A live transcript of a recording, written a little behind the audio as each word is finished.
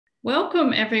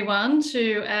Welcome everyone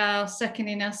to our second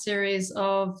in our series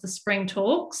of the Spring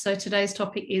Talks. So today's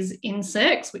topic is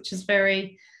insects, which is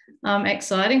very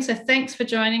exciting. So thanks for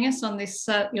joining us on this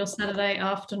your Saturday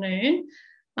afternoon.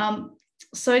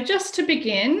 So just to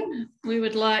begin, we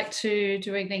would like to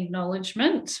do an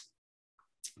acknowledgement.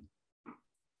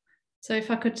 So if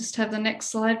I could just have the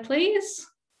next slide, please.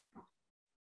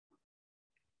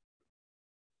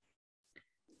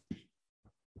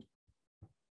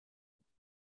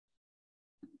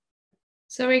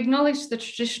 So we acknowledge the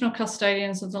traditional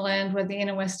custodians of the land where the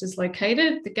Inner West is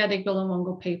located, the Gadigal and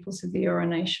Wangal peoples of the Eora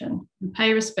Nation, and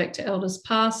pay respect to elders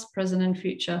past, present and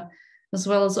future, as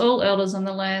well as all elders on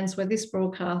the lands where this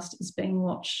broadcast is being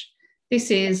watched.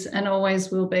 This is and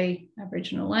always will be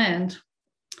Aboriginal land.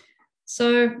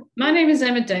 So my name is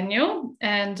Emma Daniel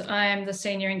and I am the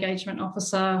Senior Engagement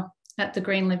Officer at the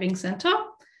Green Living Centre.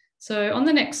 So on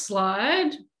the next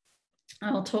slide,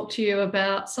 I'll talk to you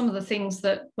about some of the things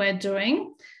that we're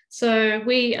doing. So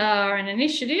we are an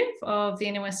initiative of the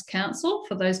Inner West Council,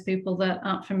 for those people that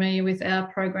aren't familiar with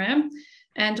our program,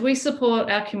 and we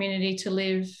support our community to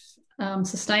live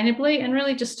sustainably and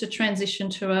really just to transition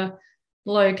to a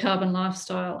low carbon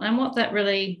lifestyle. And what that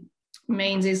really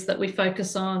means is that we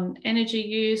focus on energy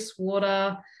use,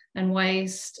 water and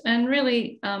waste, and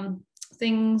really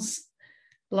things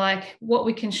like what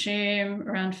we consume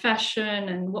around fashion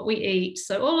and what we eat.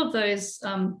 So all of those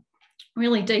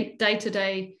really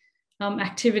day-to-day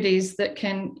activities that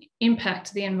can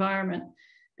impact the environment.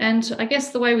 And I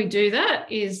guess the way we do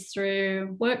that is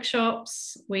through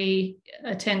workshops. We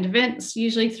attend events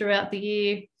usually throughout the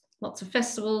year, lots of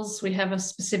festivals. We have a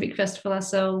specific festival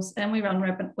ourselves, and we run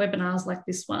webinars like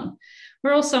this one.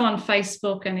 We're also on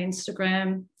Facebook and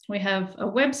Instagram. We have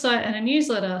a website and a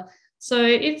newsletter. So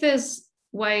if there's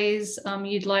ways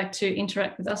you'd like to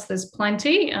interact with us, there's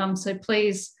plenty. So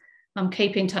please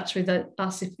keep in touch with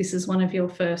us if this is one of your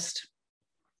first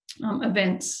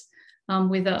events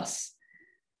with us.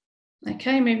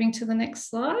 Okay, moving to the next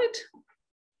slide.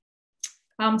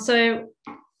 So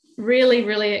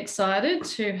really excited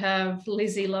to have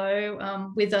Lizzie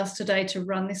Lowe with us today to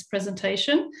run this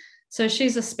presentation. So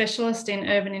she's a specialist in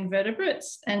urban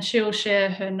invertebrates and she'll share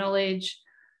her knowledge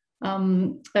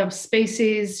of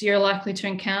species you're likely to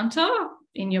encounter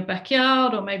in your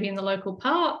backyard or maybe in the local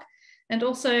park, and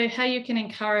also how you can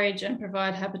encourage and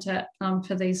provide habitat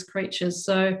for these creatures.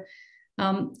 So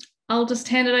I'll just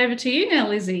hand it over to you now,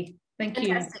 Lizzie. Thank you.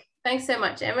 Fantastic. Thanks so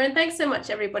much, Emma, and thanks so much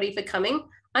everybody for coming.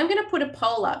 I'm going to put a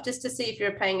poll up just to see if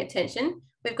you're paying attention.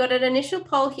 We've got an initial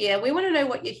poll here. We want to know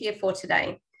what you're here for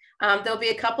today. There'll be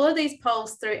a couple of these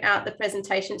polls throughout the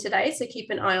presentation today, so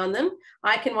keep an eye on them.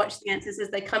 I can watch the answers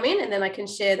as they come in and then I can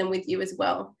share them with you as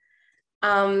well.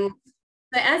 So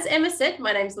as Emma said,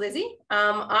 my name's Lizzie.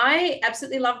 I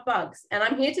absolutely love bugs, and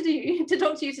I'm here to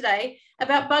talk to you today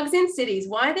about bugs in cities,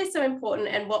 why they're so important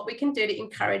and what we can do to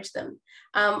encourage them.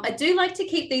 I do like to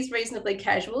keep these reasonably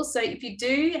casual, so if you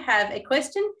do have a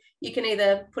question, you can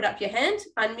either put up your hand,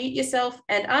 unmute yourself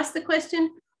and ask the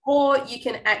question, or you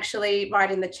can actually write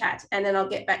in the chat and then I'll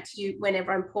get back to you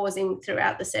whenever I'm pausing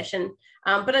throughout the session.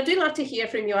 But I do like to hear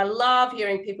from you. I love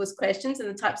hearing people's questions and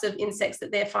the types of insects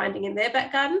that they're finding in their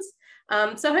back gardens.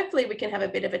 So hopefully we can have a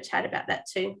bit of a chat about that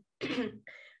too.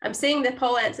 I'm seeing the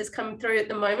poll answers come through at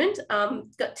the moment.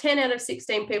 Got 10 out of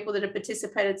 16 people that have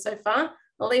participated so far.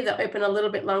 I'll leave that open a little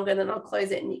bit longer and then I'll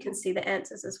close it and you can see the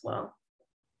answers as well.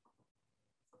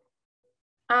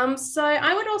 So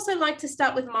I would also like to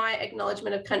start with my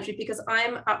acknowledgement of country because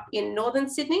I'm up in northern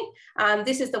Sydney.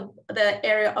 This is the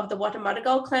area of the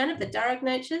Wattamatagal clan of the Darug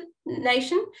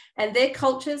Nation, and their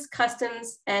cultures,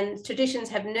 customs and traditions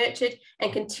have nurtured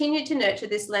and continue to nurture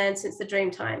this land since the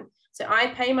Dreamtime. So I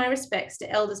pay my respects to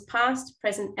elders past,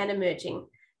 present and emerging.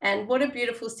 And what a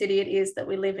beautiful city it is that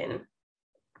we live in.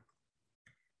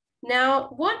 Now,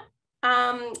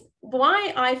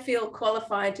 why I feel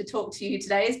qualified to talk to you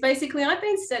today is basically I've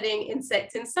been studying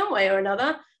insects in some way or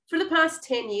another for the past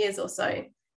 10 years or so.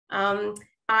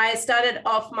 I started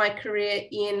off my career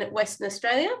in Western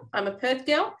Australia. I'm a Perth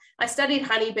girl. I studied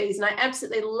honeybees and I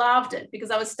absolutely loved it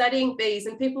because I was studying bees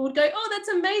and people would go, oh, that's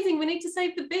amazing, we need to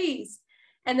save the bees.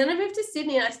 And then I moved to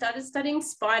Sydney and I started studying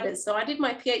spiders. So I did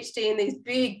my PhD in these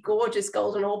big, gorgeous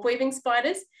golden orb weaving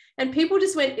spiders and people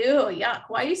just went, ew, yuck,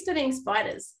 why are you studying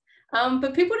spiders?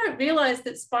 But people don't realize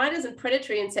that spiders and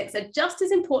predatory insects are just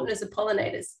as important as the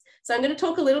pollinators. So I'm going to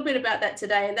talk a little bit about that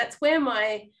today. And that's where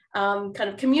my kind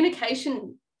of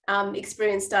communication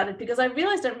experience started because I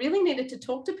realized I really needed to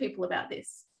talk to people about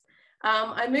this.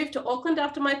 I moved to Auckland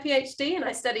after my PhD and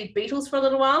I studied beetles for a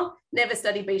little while. Never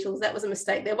studied beetles. That was a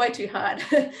mistake. They're way too hard.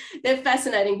 They're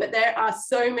fascinating, but there are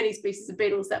so many species of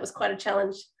beetles. That was quite a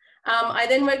challenge. I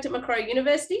then worked at Macquarie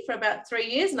University for about 3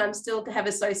 years, and I'm still have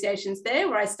associations there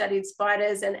where I studied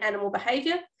spiders and animal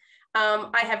behaviour.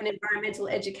 I have an environmental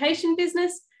education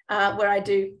business where I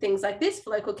do things like this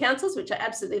for local councils, which I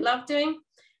absolutely love doing.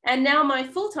 And now my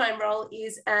full-time role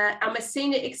is I'm a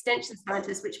senior extension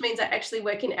scientist, which means I actually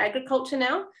work in agriculture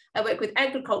now. I work with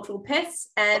agricultural pests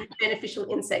and beneficial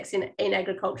insects in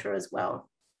agriculture as well.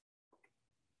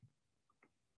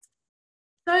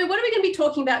 So what are we going to be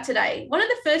talking about today? One of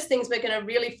the first things we're going to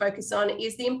really focus on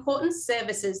is the important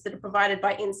services that are provided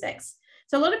by insects.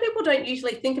 So a lot of people don't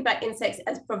usually think about insects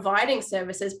as providing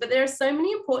services, but there are so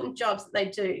many important jobs that they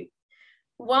do.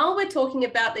 While we're talking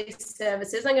about these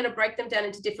services, I'm going to break them down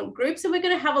into different groups, and we're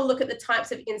going to have a look at the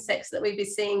types of insects that we'll be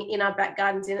seeing in our back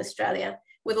gardens in Australia,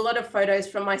 with a lot of photos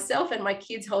from myself and my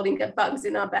kids holding bugs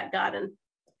in our back garden.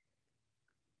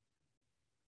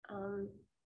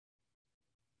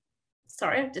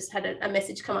 Sorry, I've just had a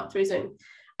message come up through Zoom.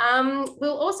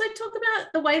 We'll also talk about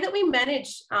the way that we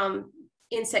manage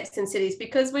insects in cities,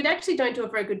 because we actually don't do a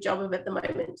very good job of it at the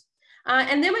moment.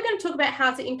 And then we're going to talk about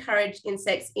how to encourage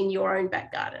insects in your own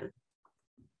back garden.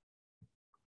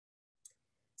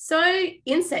 So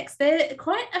insects, they're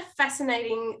quite a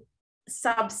fascinating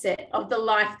subset of the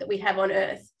life that we have on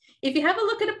Earth. If you have a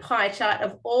look at a pie chart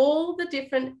of all the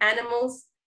different animals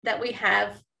that we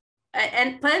have,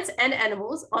 and plants and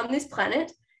animals on this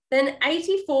planet, then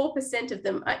 84% of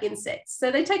them are insects. So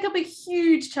they take up a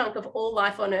huge chunk of all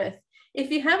life on Earth.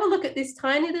 If you have a look at this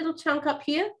tiny little chunk up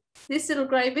here, this little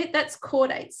grey bit, that's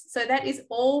chordates. So that is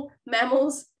all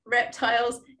mammals,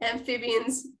 reptiles,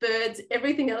 amphibians, birds,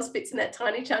 everything else fits in that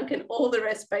tiny chunk, and all the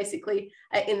rest basically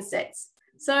are insects.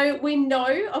 So we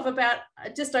know of about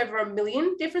just over 1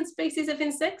 million different species of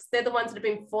insects. They're the ones that have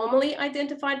been formally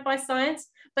identified by science,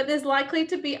 but there's likely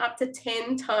to be up to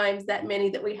 10 times that many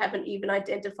that we haven't even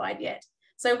identified yet.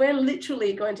 So we're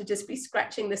literally going to just be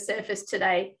scratching the surface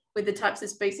today with the types of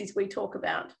species we talk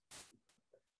about.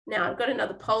 Now, I've got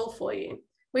another poll for you.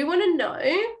 We want to know,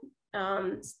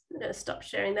 I'm going to stop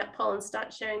sharing that poll and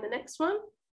start sharing the next one.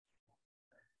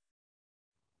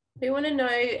 We want to know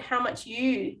how much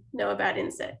you know about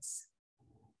insects.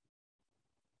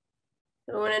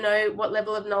 We want to know what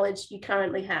level of knowledge you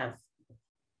currently have.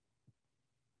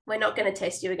 We're not going to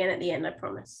test you again at the end, I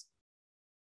promise.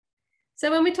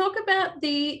 So when we talk about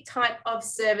the type of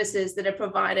services that are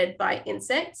provided by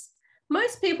insects,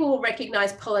 most people will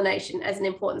recognize pollination as an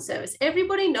important service.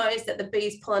 Everybody knows that the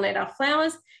bees pollinate our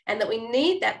flowers and that we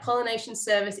need that pollination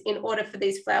service in order for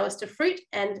these flowers to fruit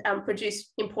and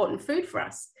produce important food for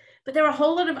us. But there are a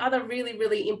whole lot of other really,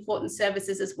 really important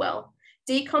services as well.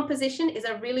 Decomposition is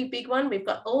a really big one. We've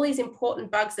got all these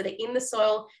important bugs that are in the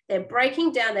soil. They're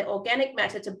breaking down their organic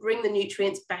matter to bring the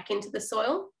nutrients back into the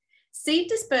soil. Seed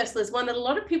dispersal is one that a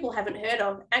lot of people haven't heard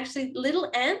of. Actually,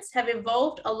 little ants have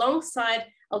evolved alongside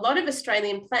a lot of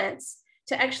Australian plants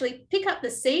to actually pick up the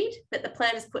seed that the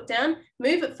plant has put down,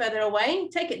 move it further away,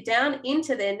 take it down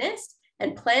into their nest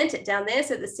and plant it down there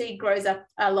so the seed grows up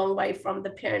a long way from the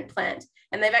parent plant.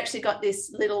 And they've actually got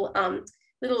this little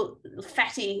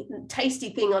fatty, tasty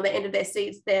thing on the end of their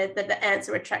seeds there that the ants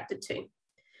are attracted to.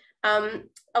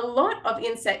 A lot of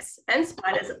insects and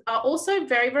spiders are also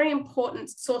very, very important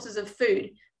sources of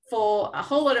food for a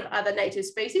whole lot of other native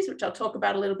species, which I'll talk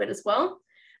about a little bit as well.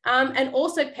 And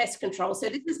also pest control. So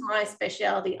this is my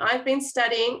specialty. I've been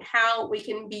studying how we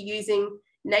can be using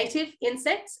native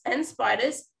insects and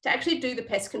spiders to actually do the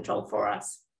pest control for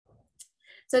us.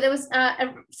 So there was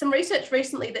some research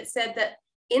recently that said that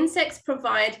insects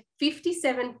provide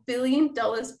 $57 billion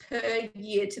per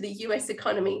year to the US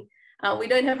economy. We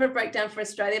don't have a breakdown for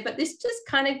Australia, but this just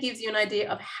kind of gives you an idea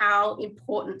of how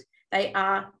important they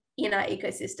are in our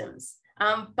ecosystems.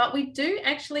 But we do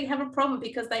actually have a problem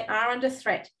because they are under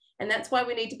threat. And that's why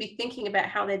we need to be thinking about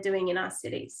how they're doing in our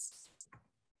cities.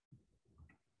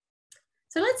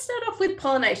 So let's start off with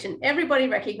pollination. Everybody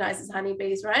recognizes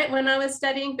honeybees, right? When I was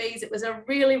studying bees, it was a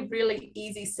really, really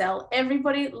easy sell.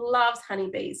 Everybody loves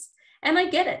honeybees. And I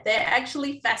get it. They're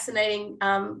actually fascinating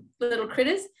little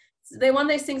critters. They're one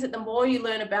of those things that the more you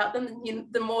learn about them,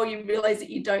 the more you realize that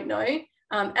you don't know.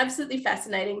 Absolutely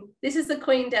fascinating. This is the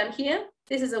queen down here.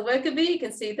 This is a worker bee. You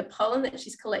can see the pollen that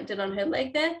she's collected on her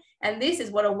leg there. And this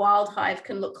is what a wild hive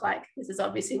can look like. This is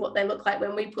obviously what they look like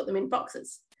when we put them in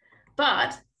boxes.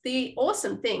 But the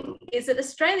awesome thing is that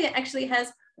Australia actually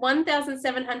has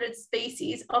 1,700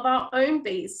 species of our own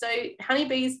bees. So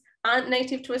honeybees aren't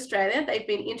native to Australia. They've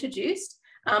been introduced.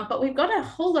 But we've got a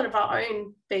whole lot of our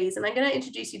own bees, and I'm going to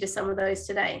introduce you to some of those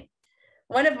today.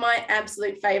 One of my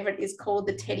absolute favorite is called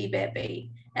the teddy bear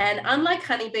bee. And unlike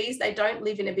honeybees, they don't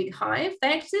live in a big hive.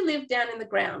 They actually live down in the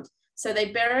ground. So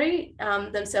they bury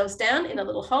themselves down in a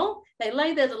little hole. They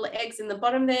lay their little eggs in the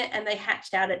bottom there, and they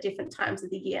hatch out at different times of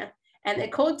the year. And they're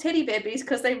called teddy bear bees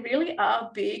because they really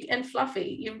are big and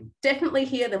fluffy. You definitely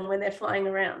hear them when they're flying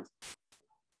around.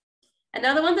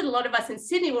 Another one that a lot of us in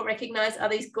Sydney will recognize are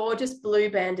these gorgeous blue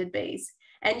banded bees.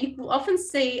 And you will often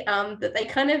see that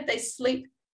they sleep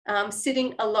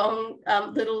sitting along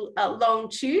little long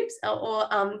tubes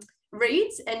or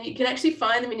reeds, and you can actually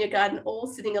find them in your garden all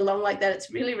sitting along like that.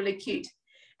 It's really, really cute.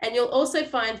 And you'll also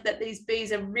find that these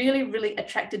bees are really, really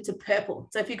attracted to purple.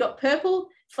 So if you've got purple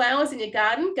flowers in your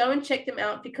garden, go and check them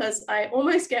out, because I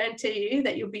almost guarantee you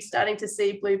that you'll be starting to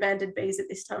see blue banded bees at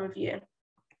this time of year.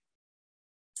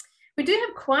 We do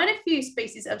have quite a few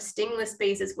species of stingless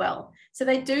bees as well. So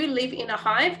they do live in a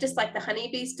hive, just like the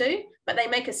honeybees do, but they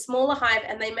make a smaller hive,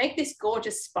 and they make this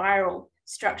gorgeous spiral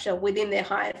structure within their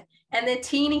hive. And they're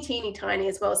teeny, teeny tiny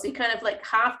as well. So you kind of like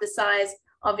half the size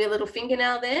of your little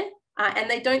fingernail there, and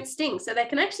they don't sting. So they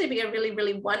can actually be a really,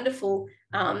 really wonderful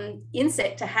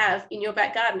insect to have in your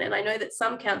back garden. And I know that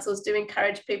some councils do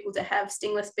encourage people to have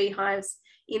stingless beehives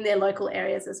in their local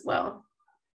areas as well.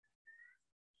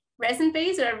 Resin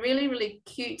bees are a really, really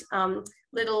cute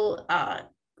little,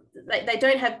 they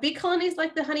don't have big colonies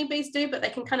like the honeybees do, but they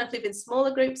can kind of live in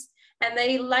smaller groups, and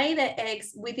they lay their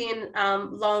eggs within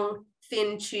long,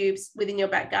 thin tubes within your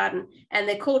back garden. And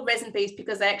they're called resin bees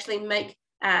because they actually make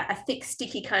a thick,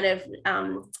 sticky kind of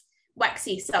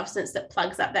waxy substance that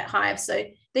plugs up that hive. So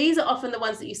these are often the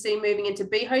ones that you see moving into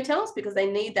bee hotels, because they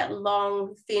need that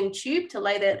long, thin tube to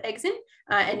lay their eggs in.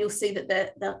 And you'll see that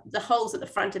the holes at the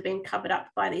front have been covered up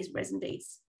by these resin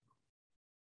bees.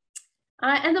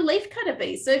 And the leaf cutter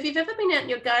bees. So if you've ever been out in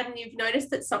your garden, you've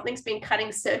noticed that something's been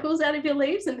cutting circles out of your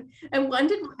leaves and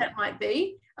wondered what that might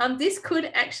be. This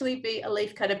could actually be a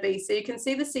leaf cutter bee. So you can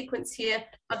see the sequence here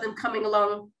of them coming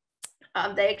along.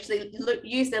 They actually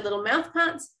use their little mouth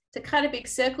parts to cut a big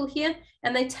circle here,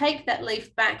 and they take that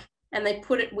leaf back and they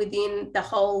put it within the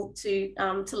hole to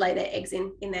lay their eggs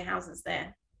in their houses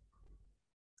there.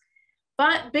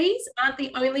 But bees aren't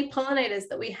the only pollinators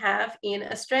that we have in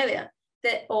Australia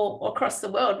or across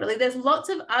the world, really. There's lots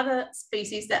of other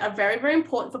species that are very, very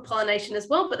important for pollination as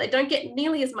well, but they don't get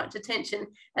nearly as much attention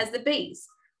as the bees.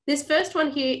 This first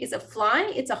one here is a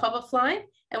fly. It's a hoverfly,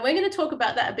 and we're going to talk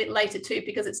about that a bit later too,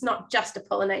 because it's not just a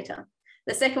pollinator.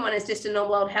 The second one is just a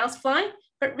normal old housefly,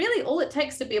 but really all it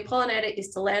takes to be a pollinator is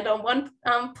to land on one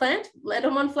plant, land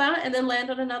on one flower, and then land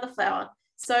on another flower.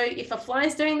 So if a fly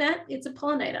is doing that, it's a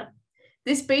pollinator.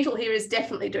 This beetle here is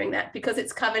definitely doing that because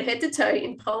it's covered head to toe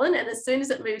in pollen, and as soon as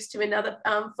it moves to another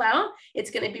flower, it's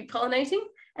going to be pollinating.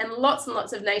 And lots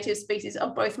of native species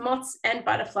of both moths and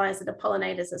butterflies that are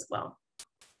pollinators as well.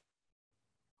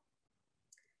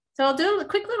 So I'll do a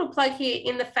quick little plug here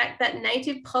in the fact that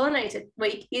Native Pollinator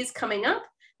Week is coming up.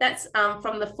 That's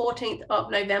from the 14th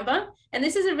of November. And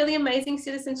this is a really amazing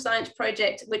citizen science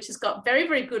project, which has got very,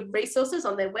 very good resources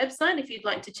on their website if you'd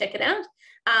like to check it out,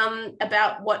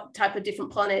 about what type of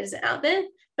different pollinators are out there.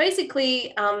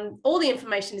 Basically, all the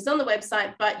information is on the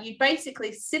website, but you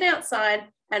basically sit outside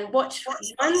and watch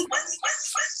one.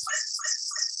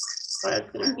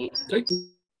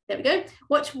 There we go.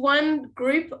 Watch one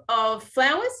group of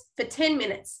flowers for 10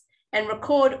 minutes and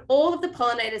record all of the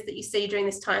pollinators that you see during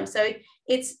this time. So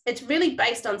it's really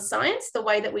based on science, the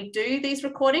way that we do these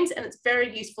recordings, and it's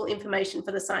very useful information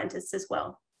for the scientists as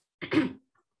well.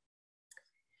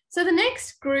 So the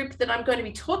next group that I'm going to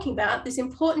be talking about, this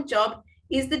important job,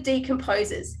 is the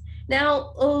decomposers.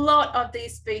 Now, a lot of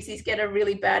these species get a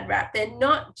really bad rap. They're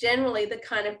not generally the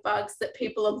kind of bugs that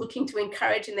people are looking to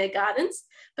encourage in their gardens,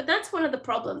 but that's one of the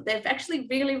problems. They're actually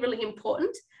really, really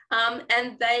important.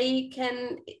 And they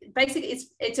can, basically,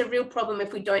 it's a real problem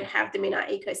if we don't have them in our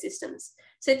ecosystems.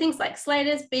 So things like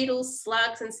slaters, beetles,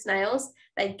 slugs, and snails,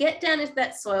 they get down into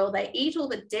that soil, they eat all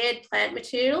the dead plant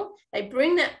material, they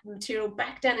bring that material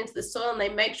back down into the soil, and they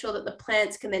make sure that the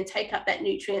plants can then take up that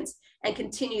nutrients and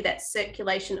continue that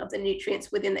circulation of the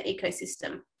nutrients within the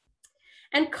ecosystem.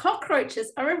 And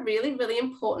cockroaches are a really, really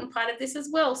important part of this as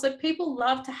well. So people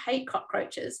love to hate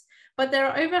cockroaches, but there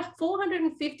are over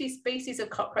 450 species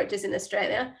of cockroaches in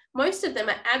Australia. Most of them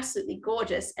are absolutely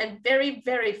gorgeous, and very,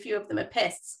 very few of them are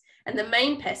pests. And the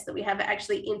main pests that we have are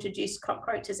actually introduced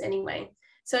cockroaches anyway.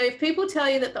 So if people tell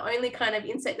you that the only kind of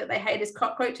insect that they hate is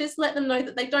cockroaches, let them know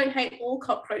that they don't hate all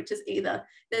cockroaches either.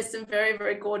 There's some very,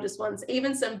 very gorgeous ones,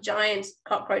 even some giant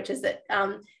cockroaches that,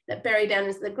 that bury down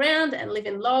into the ground and live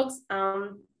in logs.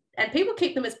 And and people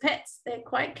keep them as pets. They're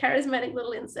quite charismatic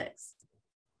little insects.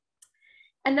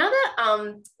 Another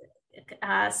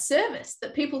service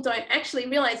that people don't actually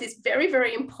realize is very,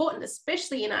 very important,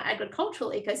 especially in our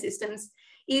agricultural ecosystems,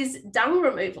 is dung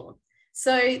removal.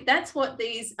 So that's what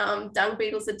these dung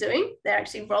beetles are doing. They're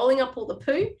actually rolling up all the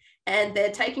poo and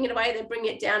they're taking it away. They're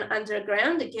bringing it down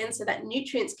underground again so that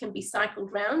nutrients can be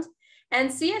cycled round. And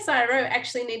CSIRO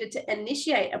actually needed to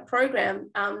initiate a program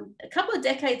a couple of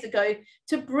decades ago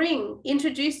to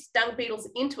introduce dung beetles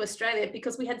into Australia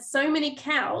because we had so many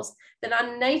cows that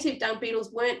our native dung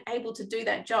beetles weren't able to do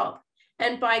that job.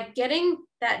 And by getting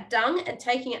that dung and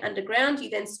taking it underground, you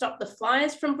then stop the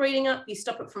flies from breeding up, you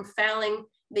stop it from fouling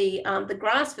the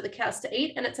grass for the cows to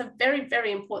eat. And it's a very,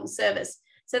 very important service.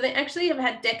 So they actually have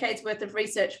had decades worth of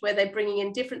research where they're bringing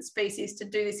in different species to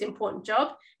do this important job.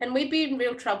 And we'd be in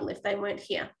real trouble if they weren't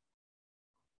here.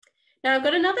 Now I've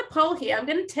got another poll here. I'm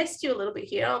going to test you a little bit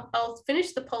here. I'll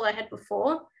finish the poll I had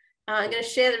before. I'm going to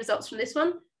share the results from this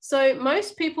one. So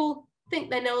most people think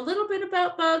they know a little bit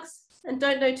about bugs and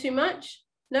don't know too much.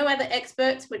 No other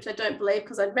experts, which I don't believe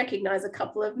because I recognize a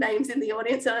couple of names in the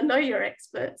audience and I know you're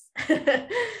experts. But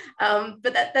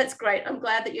that's great. I'm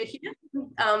glad that you're here.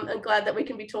 I'm glad that we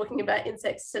can be talking about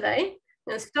insects today.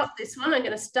 I'm going to stop this one. I'm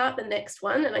going to start the next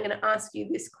one and I'm going to ask you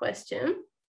this question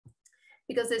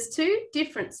because there's two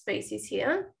different species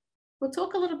here. We'll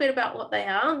talk a little bit about what they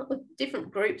are, with different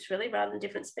groups really rather than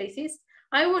different species.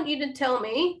 I want you to tell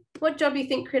me what job you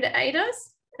think critter A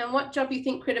does and what job you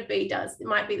think critter B does. It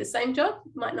might be the same job,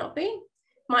 might not be,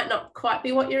 might not quite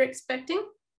be what you're expecting.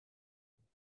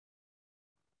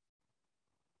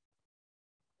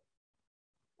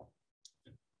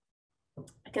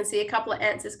 I can see a couple of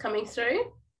answers coming through.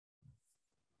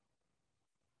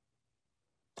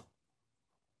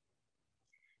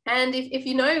 And if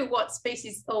you know what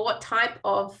species or what type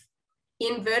of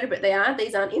invertebrate they are,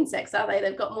 these aren't insects, are they?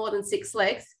 They've got more than 6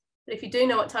 legs. But if you do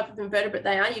know what type of invertebrate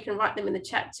they are, you can write them in the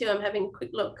chat too. I'm having a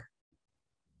quick look.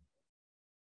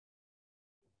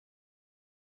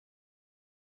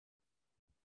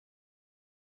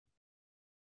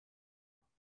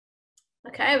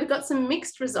 Okay, we've got some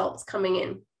mixed results coming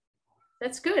in.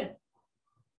 That's good.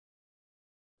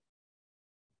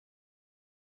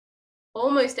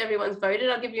 Almost everyone's voted.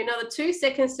 I'll give you another 2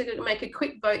 seconds to make a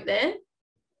quick vote there.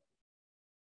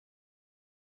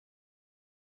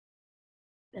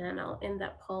 And I'll end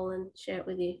that poll and share it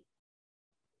with you.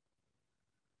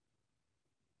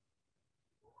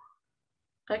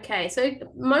 Okay, so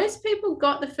most people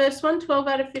got the first one, 12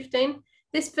 out of 15.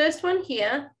 This first one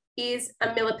here is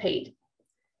a millipede.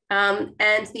 And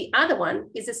the other one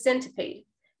is a centipede.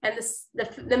 And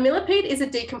the millipede is a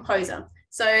decomposer.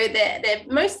 So they're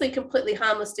mostly completely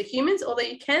harmless to humans, although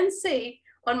you can see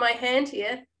on my hand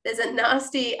here, there's a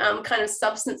nasty kind of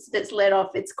substance that's let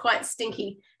off. It's quite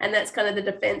stinky. And that's kind of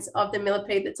the defense of the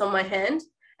millipede that's on my hand.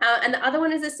 And the other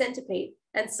one is a centipede.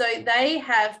 And so they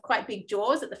have quite big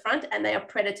jaws at the front and they are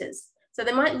predators. So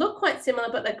they might look quite similar,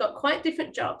 but they've got quite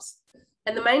different jobs.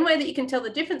 And the main way that you can tell the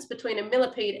difference between a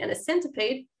millipede and a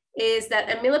centipede is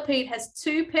that a millipede has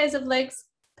 2 pairs of legs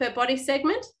per body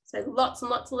segment. So lots and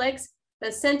lots of legs.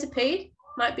 The centipede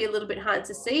might be a little bit hard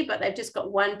to see, but they've just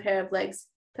got 1 pair of legs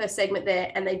per segment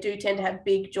there. And they do tend to have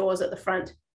big jaws at the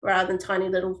front rather than tiny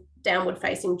little downward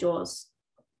facing jaws.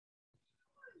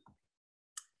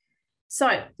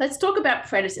 So let's talk about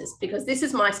predators because this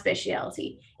is my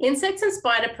speciality. Insects and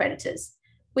spider predators.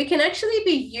 We can actually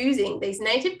be using these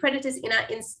native predators in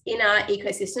our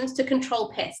ecosystems to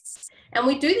control pests. And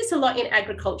we do this a lot in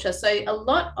agriculture. So a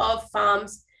lot of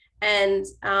farms and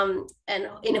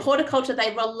in horticulture,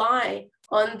 they rely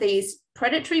on these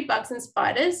predatory bugs and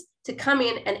spiders to come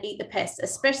in and eat the pests,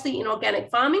 especially in organic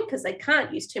farming because they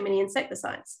can't use too many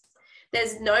insecticides.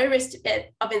 There's no risk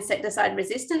of insecticide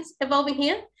resistance evolving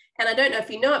here. And I don't know if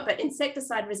you know it, but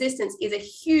insecticide resistance is a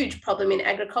huge problem in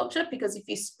agriculture because if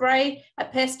you spray a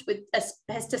pest with a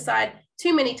pesticide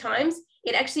too many times,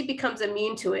 it actually becomes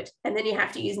immune to it. And then you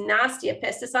have to use nastier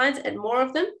pesticides and more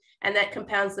of them. And that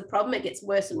compounds the problem. It gets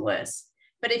worse and worse.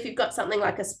 But if you've got something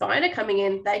like a spider coming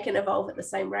in, they can evolve at the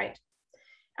same rate.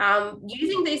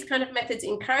 Using these kind of methods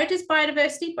encourages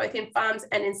biodiversity, both in farms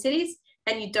and in cities,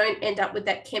 and you don't end up with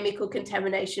that chemical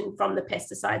contamination from the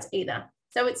pesticides either.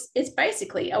 So it's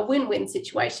basically a win-win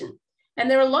situation. And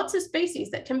there are lots of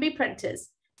species that can be predators.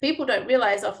 People don't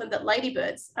realize often that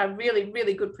ladybirds are really,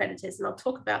 really good predators, and I'll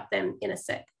talk about them in a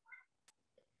sec.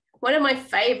 One of my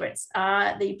favorites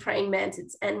are the praying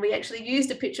mantids, and we actually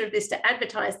used a picture of this to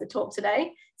advertise the talk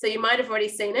today. So you might have already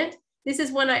seen it. This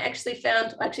is one I actually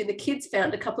found, actually the kids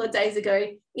found a couple of days ago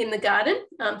in the garden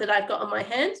that I've got on my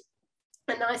hand.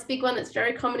 A nice big one that's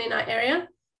very common in our area.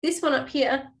 This one up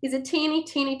here is a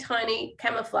teeny tiny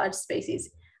camouflage species.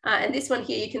 And this one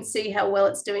here, you can see how well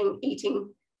it's doing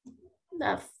eating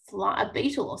a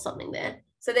beetle or something there.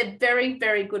 So they're very,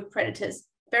 very good predators.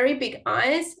 Very big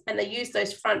eyes, and they use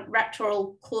those front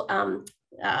raptorial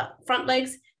front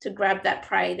legs to grab that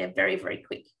prey. They're very, very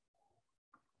quick.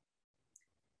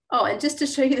 Oh, and just to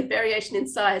show you the variation in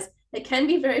size, they can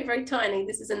be very, very tiny.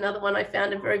 This is another one I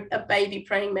found, a baby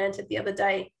praying mantis the other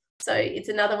day. So it's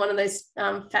another one of those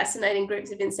fascinating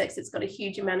groups of insects that's got a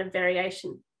huge amount of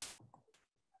variation.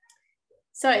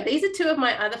 So these are two of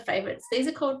my other favorites. These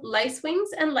are called lacewings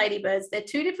and ladybirds. They're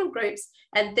two different groups,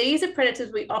 and these are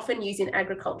predators we often use in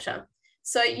agriculture.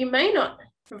 So you may not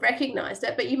recognize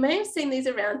it, but you may have seen these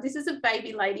around. This is a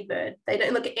baby ladybird. They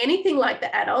don't look anything like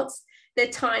the adults. They're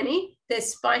tiny, they're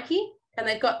spiky, and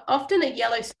they've got often a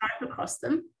yellow stripe across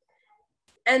them.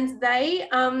 And they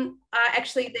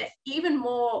they're even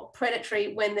more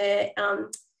predatory when they're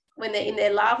in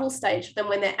their larval stage than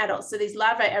when they're adults. So these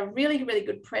larvae are really, really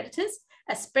good predators,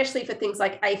 especially for things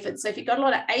like aphids. So if you've got a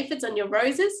lot of aphids on your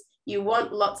roses, you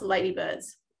want lots of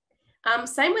ladybirds.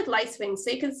 Same with lacewings.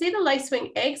 So you can see the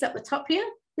lacewing eggs up the top here.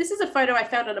 This is a photo I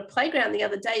found on a playground the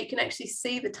other day. You can actually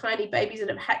see the tiny babies that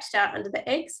have hatched out under the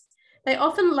eggs. They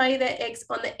often lay their eggs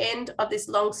on the end of this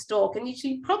long stalk, and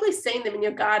you've probably seen them in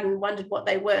your garden and wondered what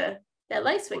they were. They're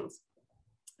lacewings.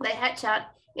 They hatch out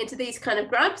into these kind of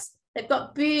grubs. They've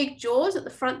got big jaws at the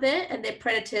front there, and they're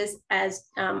predators as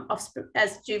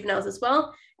juveniles as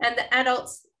well. And the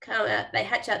adults come out, they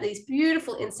hatch out these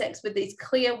beautiful insects with these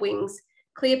clear wings,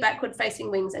 clear backward facing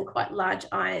wings, and quite large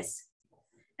eyes.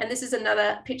 And this is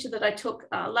another picture that I took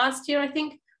last year, I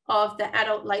think, of the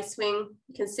adult lacewing.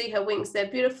 You can see her wings there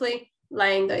beautifully,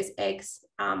 laying those eggs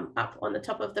up on the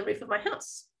top of the roof of my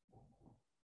house.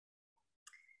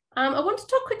 I want to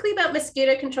talk quickly about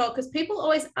mosquito control, because people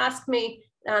always ask me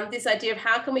this idea of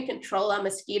how can we control our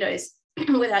mosquitoes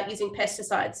without using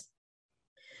pesticides.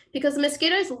 Because the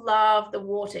mosquitoes love the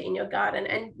water in your garden,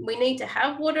 and we need to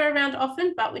have water around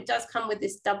often, but it does come with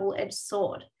this double-edged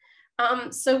sword.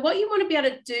 So what you want to be able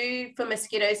to do for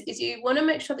mosquitoes is you want to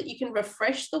make sure that you can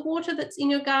refresh the water that's in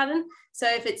your garden. So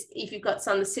if you've got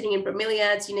some that's sitting in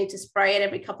bromeliads, you need to spray it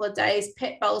every couple of days.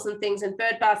 Pet bowls and things and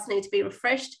bird baths need to be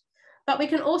refreshed. But we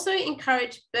can also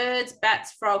encourage birds,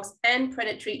 bats, frogs, and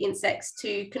predatory insects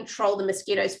to control the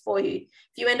mosquitoes for you.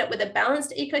 If you end up with a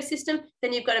balanced ecosystem,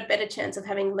 then you've got a better chance of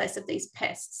having less of these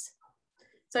pests.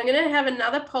 So I'm going to have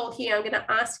another poll here. I'm going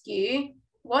to ask you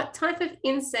what type of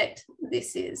insect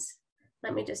this is.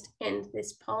 Let me just end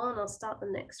this poll and I'll start the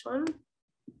next one.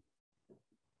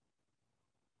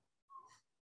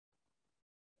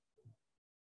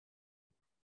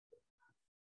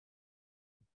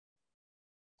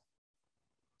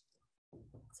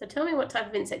 So tell me what type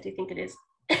of insect you think it is.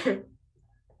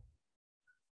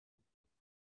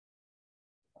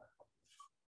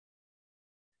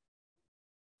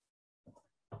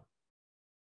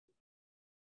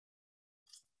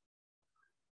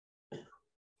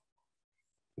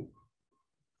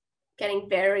 Getting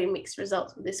very mixed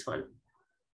results with this one.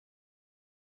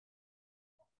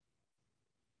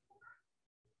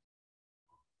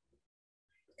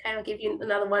 Okay, I'll give you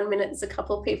another 1 minute. There's a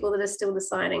couple of people that are still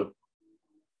deciding.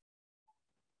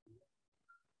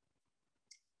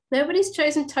 Nobody's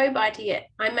chosen toe biter yet.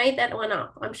 I made that one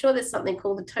up. I'm sure there's something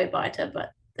called a toe biter,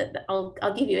 but I'll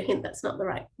give you a hint. That's not the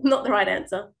right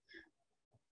answer.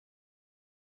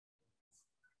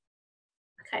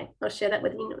 Okay, I'll share that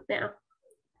with you now.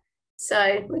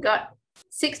 So we've got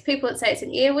 6 people that say it's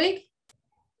an earwig.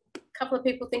 A couple of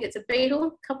people think it's a beetle.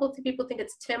 A couple of people think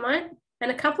it's a termite. And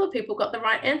a couple of people got the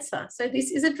right answer. So this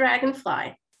is a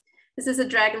dragonfly. This is a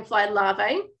dragonfly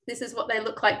larvae. This is what they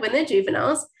look like when they're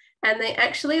juveniles. And they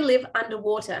actually live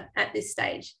underwater at this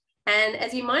stage. And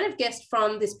as you might have guessed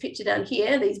from this picture down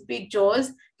here, these big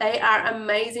jaws, they are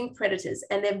amazing predators.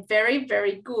 And they're very,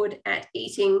 very good at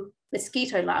eating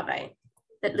mosquito larvae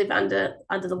that live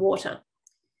under the water.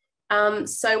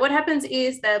 So what happens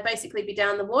is they'll basically be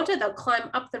down the water. They'll climb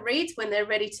up the reeds when they're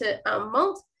ready to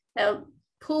molt. They'll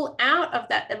pull out of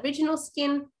that original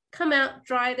skin, come out,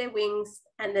 dry their wings,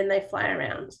 and then they fly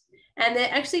around. And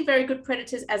they're actually very good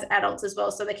predators as adults as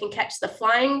well. So they can catch the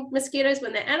flying mosquitoes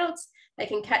when they're adults. They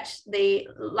can catch the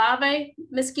larvae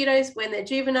mosquitoes when they're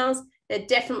juveniles. They're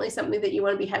definitely something that you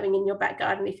want to be having in your back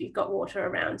garden if you've got water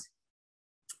around.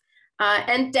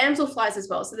 And damselflies as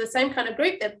well. So the same kind of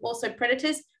group, they're also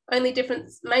predators. Only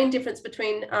main difference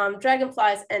between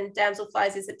dragonflies and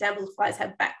damselflies is that damselflies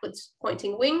have backwards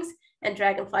pointing wings and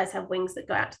dragonflies have wings that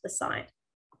go out to the side.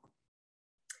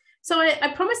 So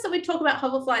I promised that we'd talk about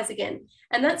hoverflies again,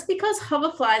 and that's because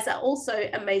hoverflies are also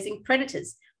amazing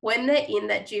predators. when they're in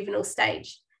that juvenile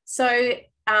stage. So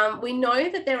we know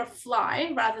that they're a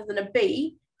fly rather than a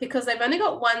bee because they've only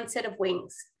got one set of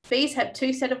wings. Bees have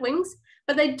two sets of wings,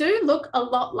 but they do look a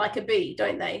lot like a bee,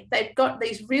 don't they? They've got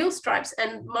these real stripes,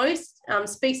 and most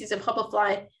species of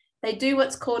hoverfly, they do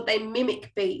what's called, they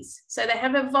mimic bees. So they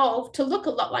have evolved to look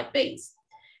a lot like bees.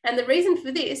 And the reason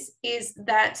for this is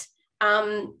that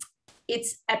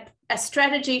it's a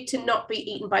strategy to not be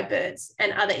eaten by birds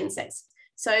and other insects.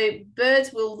 So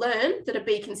birds will learn that a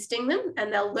bee can sting them,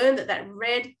 and they'll learn that that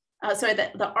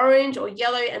the orange or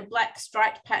yellow and black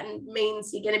striped pattern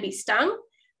means you're going to be stung.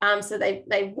 So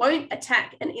they won't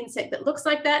attack an insect that looks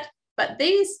like that. But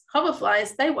these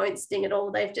hoverflies, they won't sting at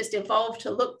all. They've just evolved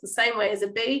to look the same way as a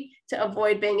bee to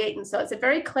avoid being eaten. So it's a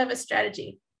very clever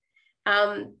strategy.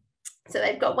 So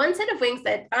they've got one set of wings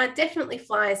that are definitely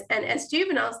flies. And as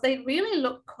juveniles, they really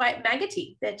look quite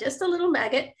maggoty. They're just a little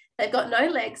maggot. They've got no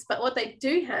legs, but what they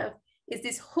do have is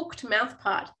this hooked mouth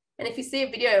part. And if you see a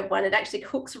video of one, it actually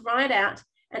hooks right out.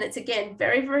 And it's, again,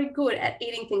 very, very good at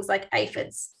eating things like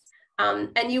aphids.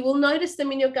 And you will notice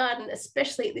them in your garden,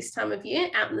 especially at this time of year,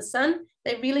 out in the sun.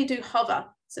 They really do hover.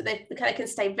 So they can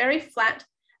stay very flat.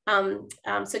 So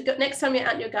next time you're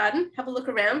out in your garden, have a look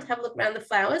around the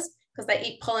flowers, because they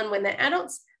eat pollen when they're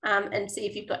adults, and see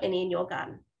if you've got any in your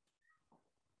garden.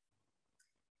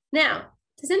 Now,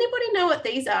 does anybody know what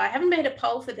these are? I haven't made a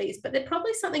poll for these, but they're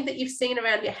probably something that you've seen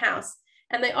around your house,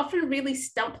 and they often really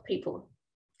stump people.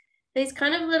 These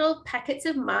kind of little packets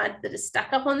of mud that are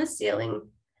stuck up on the ceiling.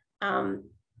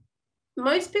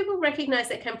 Most people recognize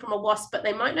they came from a wasp, but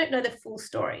they might not know the full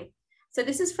story. So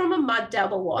this is from a mud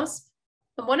dauber wasp.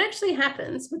 And what actually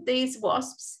happens with these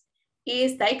wasps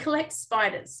is they collect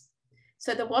spiders.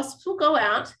 So the wasps will go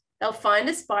out, they'll find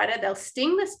a spider, they'll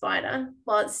sting the spider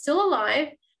while it's still alive,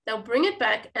 they'll bring it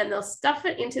back and they'll stuff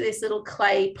it into this little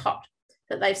clay pot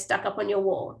that they've stuck up on your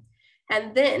wall.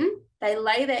 And then they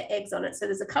lay their eggs on it. So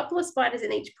there's a couple of spiders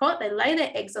in each pot, they lay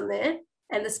their eggs on there,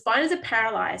 and the spiders are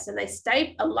paralyzed, and they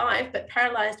stay alive but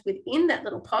paralyzed within that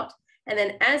little pot. And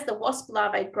then as the wasp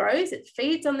larvae grows, it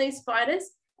feeds on these spiders.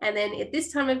 And then at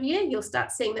this time of year, you'll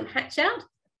start seeing them hatch out.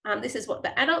 This is what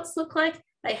the adults look like.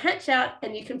 They hatch out,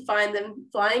 and you can find them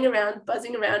flying around,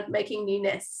 buzzing around, making new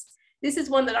nests. This is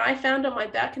one that I found on my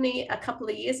balcony a couple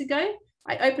of years ago.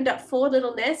 I opened up 4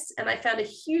 little nests, and I found a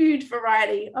huge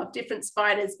variety of different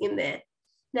spiders in there.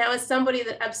 Now, as somebody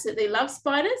that absolutely loves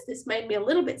spiders, this made me a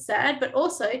little bit sad, but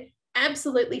also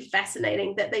absolutely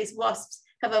fascinating that these wasps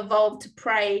have evolved to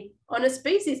prey on a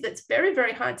species that's very,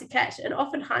 very hard to catch and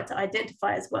often hard to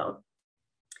identify as well.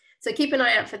 So keep an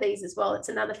eye out for these as well. It's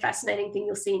another fascinating thing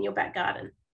you'll see in your back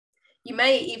garden. You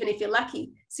may, even if you're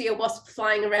lucky, see a wasp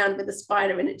flying around with a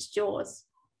spider in its jaws.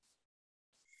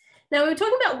 Now, we were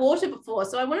talking about water before,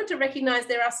 so I wanted to recognize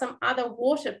there are some other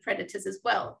water predators as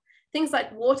well. Things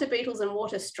like water beetles and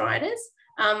water striders.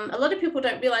 A lot of people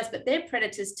don't realize, but they're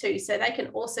predators too, so they can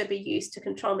also be used to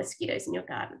control mosquitoes in your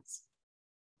gardens.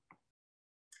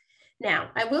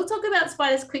 Now, I will talk about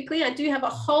spiders quickly. I do have a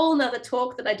whole nother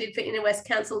talk that I did for Inner West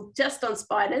Council just on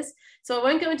spiders, so I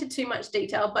won't go into too much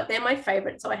detail, but they're my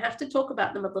favorite, so I have to talk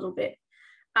about them a little bit.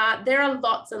 There are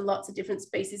lots and lots of different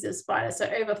species of spiders, so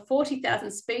over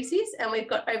 40,000 species, and we've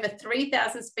got over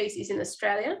 3,000 species in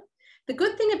Australia. The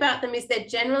good thing about them is they're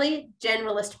generally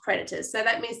generalist predators. So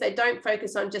that means they don't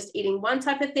focus on just eating one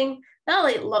type of thing. They'll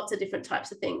eat lots of different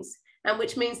types of things,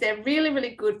 which means they're really,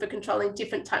 really good for controlling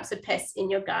different types of pests in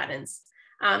your gardens,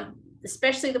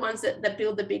 especially the ones that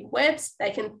build the big webs. They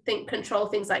can control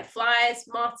things like flies,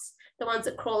 moths. The ones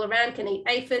that crawl around can eat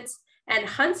aphids. And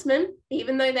huntsmen,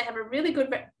 even though they have a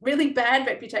really bad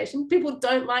reputation, people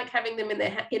don't like having them in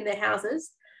their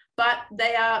houses, but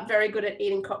they are very good at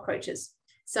eating cockroaches.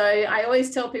 So I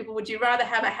always tell people, would you rather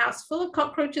have a house full of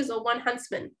cockroaches or one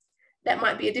huntsman? That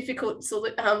might be a difficult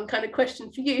kind of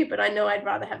question for you, but I know I'd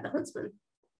rather have the huntsman.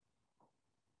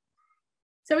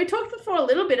 So we talked before a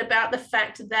little bit about the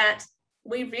fact that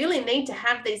we really need to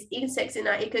have these insects in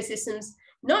our ecosystems,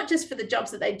 not just for the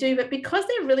jobs that they do, but because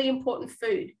they're really important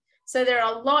food. So there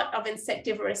are a lot of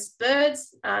insectivorous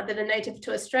birds that are native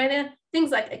to Australia,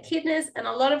 things like echidnas, and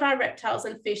a lot of our reptiles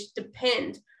and fish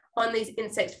depend on these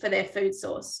insects for their food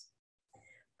source.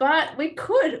 But we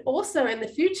could also in the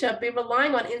future be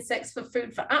relying on insects for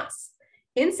food for us.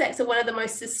 Insects are one of the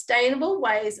most sustainable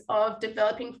ways of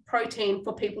developing protein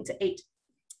for people to eat.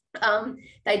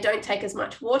 They don't take as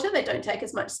much water, they don't take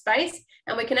as much space,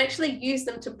 and we can actually use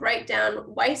them to break down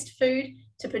waste food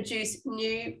to produce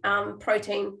new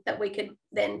protein that we could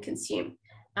then consume.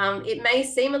 It may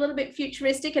seem a little bit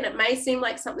futuristic, and it may seem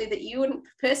like something that you wouldn't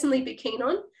personally be keen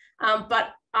on, but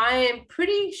I am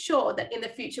pretty sure that in the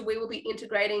future we will be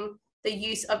integrating the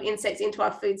use of insects into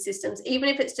our food systems, even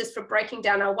if it's just for breaking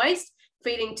down our waste,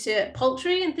 feeding to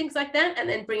poultry and things like that, and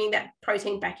then bringing that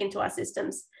protein back into our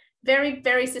systems. Very,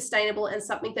 very sustainable and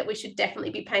something that we should definitely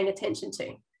be paying attention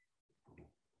to.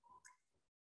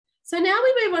 So now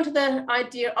we move on to the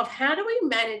idea of how do we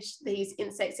manage these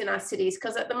insects in our cities?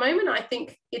 Because at the moment, I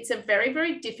think it's a very,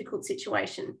 very difficult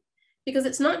situation, because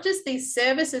it's not just these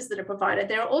services that are provided.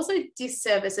 There are also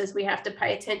disservices we have to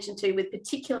pay attention to with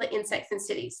particular insects in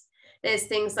cities. There's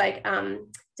things like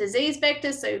disease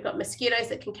vectors. So we've got mosquitoes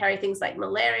that can carry things like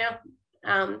malaria.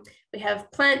 We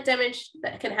have plant damage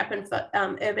that can happen for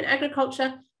urban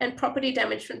agriculture, and property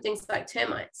damage from things like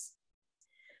termites.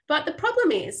 But the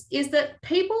problem is that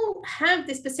people have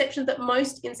this perception that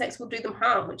most insects will do them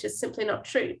harm, which is simply not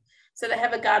true. So they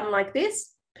have a garden like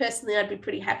this. Personally, I'd be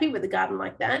pretty happy with a garden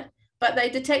like that. But they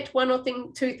detect one or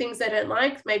two things they don't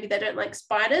like. Maybe they don't like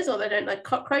spiders, or they don't like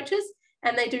cockroaches,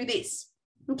 and they do this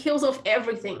and kills off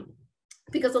everything.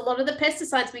 Because a lot of the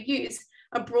pesticides we use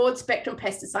are broad spectrum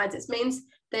pesticides. It means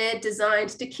they're designed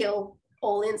to kill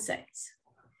all insects.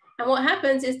 And what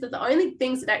happens is that the only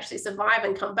things that actually survive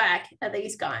and come back are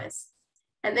these guys.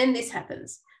 And then this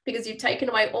happens because you've taken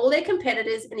away all their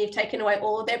competitors and you've taken away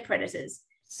all their predators.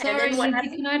 Sorry,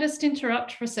 can I just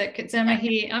interrupt for a sec? It's Emma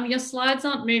here. Your slides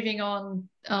aren't moving on,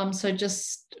 so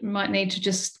just might need to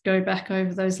just go back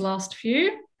over those last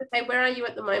few. Okay, where are you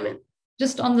at the moment?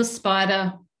 Just on the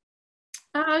spider.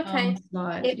 Oh, okay.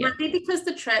 Slide. It might be because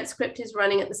the transcript is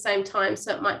running at the same time,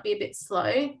 so it might be a bit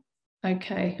slow.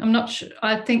 Okay, I'm not sure.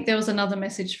 I think there was another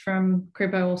message from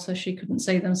Cribbo also. She couldn't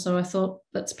see them, so I thought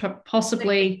that's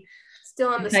possibly still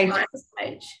on the spiders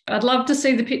page. I'd love to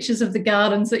see the pictures of the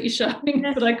gardens that you're showing,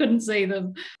 but I couldn't see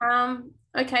them.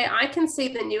 Okay, I can see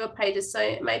the newer pages,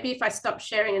 so maybe if I stop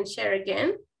sharing and share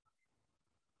again,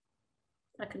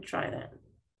 I can try that.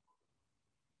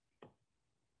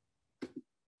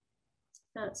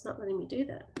 No, it's not letting me do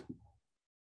that.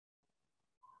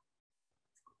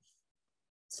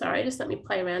 Sorry, just let me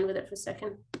play around with it for a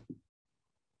second.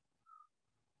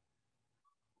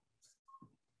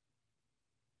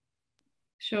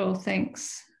 Sure,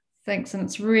 thanks. Thanks, and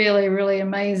it's really, really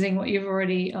amazing what you've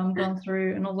already gone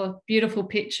through and all the beautiful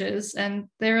pictures. And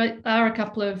there are a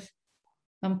couple of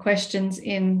questions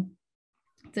in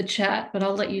the chat, but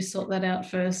I'll let you sort that out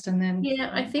first and then. Yeah,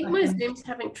 I think my Zoom's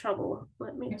having trouble.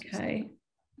 Let me. Okay.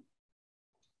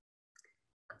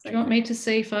 Do you want me to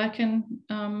see if I can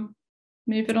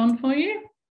move it on for you?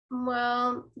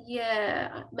 Well,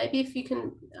 yeah, maybe if you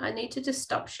can, I need to just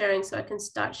stop sharing so I can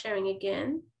start sharing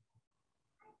again.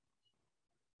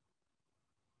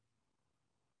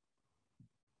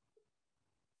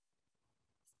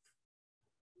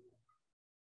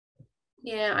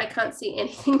 Yeah, I can't see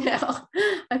anything now.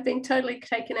 I've been totally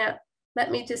taken out. Let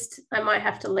me just, I might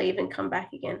have to leave and come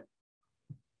back again.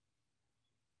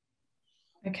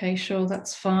 Okay, sure,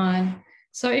 that's fine.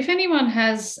 So if anyone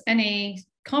has any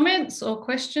comments or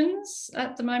questions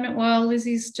at the moment while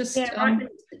Lizzie's just write them in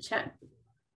the chat.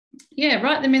 Yeah,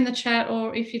 write them in the chat,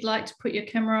 or if you'd like to put your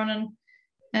camera on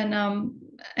and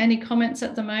any comments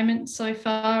at the moment so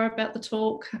far about the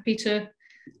talk, happy to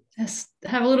just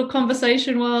have a little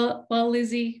conversation while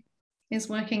Lizzie is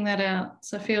working that out.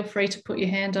 So feel free to put your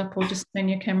hand up or just turn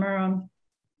your camera on.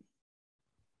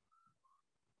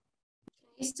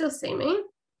 Can you still see me?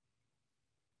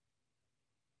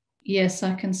 Yes,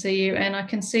 I can see you, and I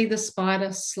can see the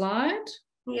spider slide.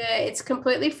 Yeah, it's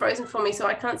completely frozen for me, so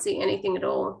I can't see anything at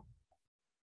all.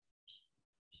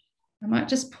 I might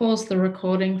just pause the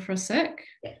recording for a sec.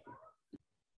 Yeah.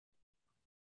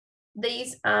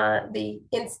 These are the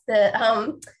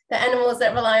animals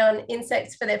that rely on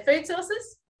insects for their food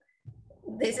sources.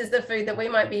 This is the food that we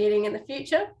might be eating in the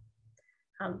future.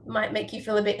 Might make you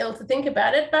feel a bit ill to think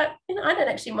about it, but I don't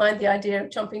actually mind the idea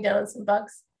of chomping down on some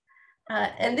bugs.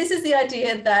 And this is the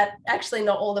idea that actually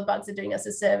not all the bugs are doing us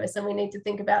a service, and we need to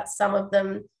think about some of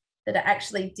them that are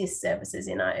actually disservices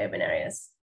in our urban areas.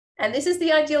 And this is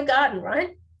the ideal garden,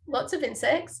 right? Lots of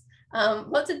insects,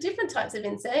 lots of different types of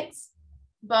insects,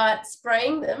 but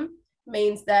spraying them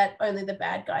means that only the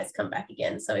bad guys come back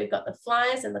again. So we've got the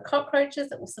flies and the cockroaches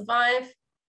that will survive,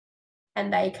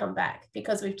 and they come back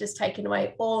because we've just taken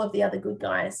away all of the other good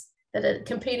guys that are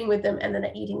competing with them and then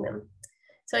are eating them.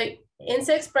 So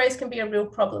insect sprays can be a real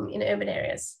problem in urban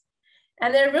areas.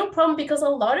 And they're a real problem because a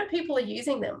lot of people are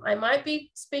using them. I might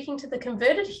be speaking to the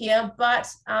converted here, but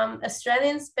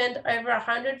Australians spend over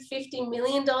 $150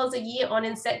 million a year on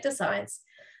insecticides.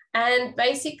 And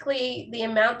basically the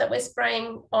amount that we're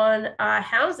spraying on our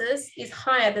houses is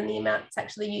higher than the amount that's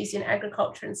actually used in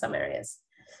agriculture in some areas.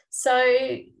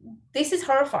 So this is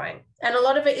horrifying. And a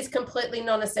lot of it is completely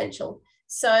non-essential.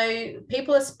 So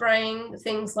people are spraying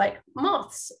things like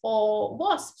moths or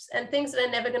wasps and things that are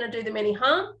never going to do them any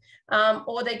harm,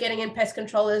 or they're getting in pest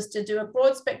controllers to do a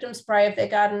broad spectrum spray of their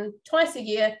garden twice a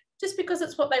year just because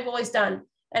it's what they've always done,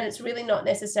 and it's really not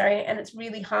necessary, and it's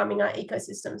really harming our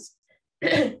ecosystems.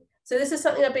 So this is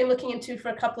something I've been looking into for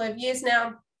a couple of years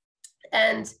now,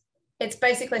 and it's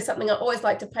basically something I always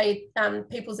like to pay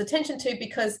people's attention to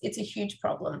because it's a huge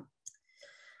problem.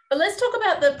 But let's talk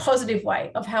about the positive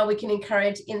way of how we can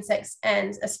encourage insects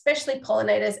and especially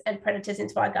pollinators and predators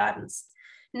into our gardens.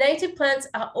 Native plants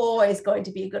are always going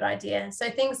to be a good idea. So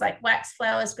things like wax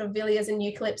flowers, grevilleas and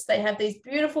eucalypts, they have these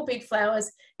beautiful big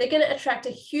flowers. They're going to attract a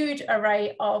huge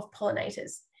array of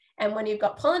pollinators. And when you've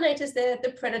got pollinators there,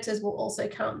 the predators will also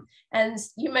come. And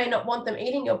you may not want them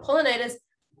eating your pollinators,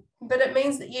 but it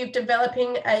means that you're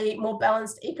developing a more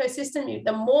balanced ecosystem.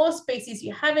 The more species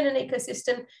you have in an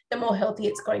ecosystem, the more healthy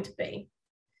it's going to be.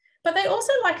 But they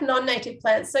also like non-native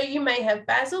plants. So you may have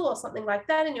basil or something like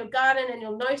that in your garden, and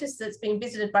you'll notice that it's being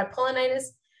visited by pollinators.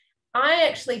 I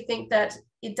actually think that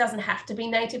it doesn't have to be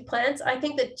native plants. I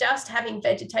think that just having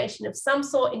vegetation of some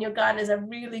sort in your garden is a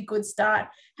really good start.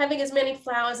 Having as many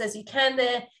flowers as you can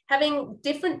there, having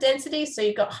different densities. So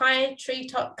you've got high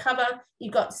treetop cover,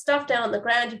 you've got stuff down on the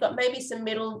ground, you've got maybe some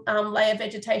middle layer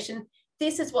vegetation.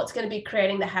 This is what's going to be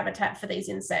creating the habitat for these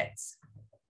insects.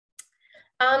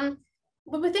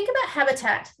 When we think about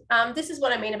habitat, this is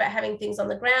what I mean about having things on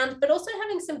the ground, but also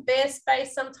having some bare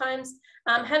space sometimes,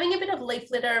 having a bit of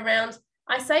leaf litter around.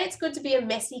 I say it's good to be a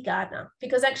messy gardener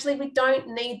because actually we don't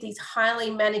need these highly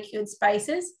manicured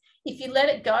spaces. If you let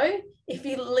it go, if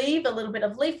you leave a little bit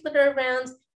of leaf litter around,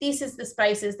 this is the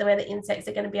spaces where the insects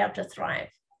are going to be able to thrive.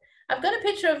 I've got a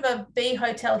picture of a bee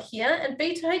hotel here, and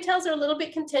bee hotels are a little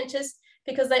bit contentious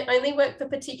because they only work for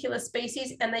particular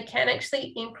species and they can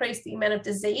actually increase the amount of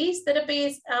disease that a bee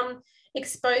is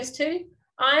exposed to.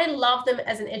 I love them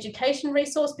as an education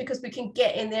resource because we can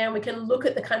get in there and we can look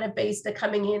at the kind of bees that are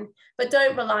coming in, but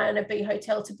don't rely on a bee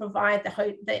hotel to provide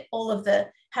all of the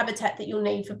habitat that you'll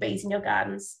need for bees in your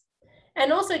gardens.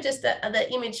 And also just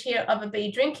the image here of a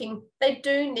bee drinking, they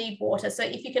do need water. So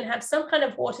if you can have some kind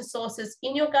of water sources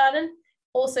in your garden,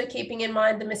 also keeping in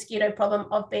mind the mosquito problem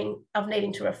of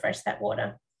needing to refresh that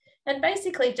water. And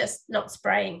basically just not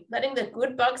spraying, letting the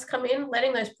good bugs come in,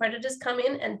 letting those predators come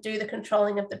in and do the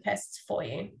controlling of the pests for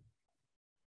you.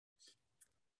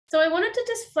 So I wanted to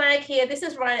just flag here, this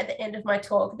is right at the end of my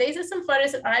talk. These are some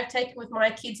photos that I've taken with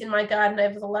my kids in my garden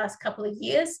over the last couple of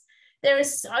years. There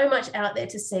is so much out there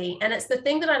to see. And it's the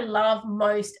thing that I love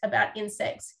most about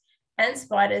insects and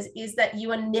spiders is that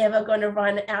you are never going to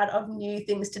run out of new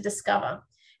things to discover.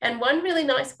 And one really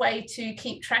nice way to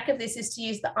keep track of this is to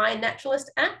use the iNaturalist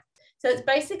app. So it's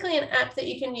basically an app that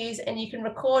you can use and you can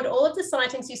record all of the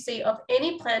sightings you see of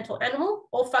any plant or animal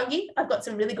or fungi. I've got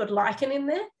some really good lichen in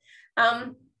there.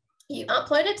 You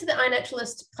upload it to the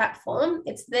iNaturalist platform.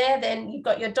 It's there, then you've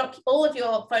got your all of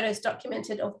your photos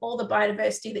documented of all the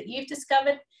biodiversity that you've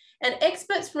discovered. And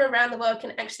experts from around the world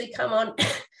can actually come on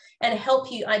and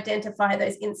help you identify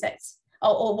those insects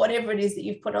or whatever it is that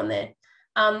you've put on there.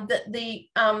 The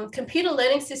computer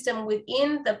learning system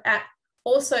within the app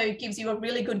also gives you a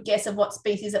really good guess of what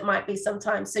species it might be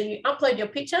sometimes. So you upload your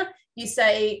picture, you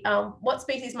say, what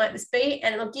species might this be?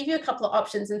 And it'll give you a couple of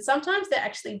options. And sometimes they're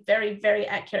actually very, very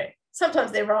accurate.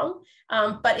 Sometimes they're wrong,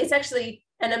 but it's actually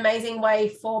an amazing way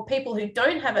for people who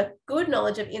don't have a good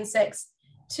knowledge of insects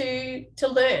to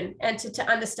learn and to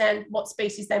understand what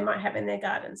species they might have in their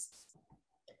gardens.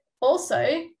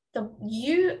 Also,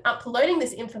 you uploading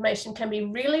this information can be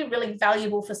really, really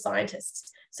valuable for scientists.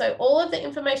 So all of the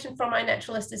information from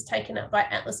iNaturalist is taken up by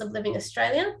Atlas of Living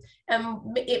Australia. And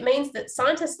it means that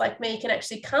scientists like me can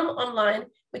actually come online.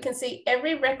 We can see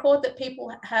every record that people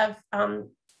have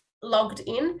logged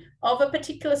in of a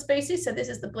particular species. So this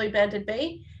is the blue-banded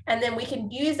bee. And then we can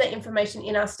use that information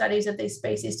in our studies of these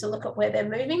species to look at where they're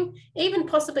moving, even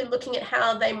possibly looking at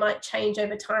how they might change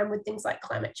over time with things like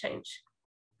climate change.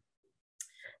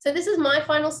 So this is my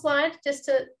final slide, just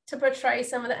to portray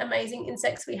some of the amazing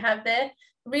insects we have there.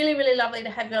 Really, really lovely to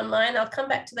have you online. I'll come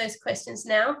back to those questions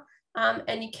now.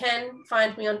 And you can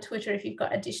find me on Twitter if you've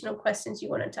got additional questions you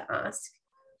wanted to ask.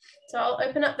 So I'll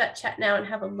open up that chat now and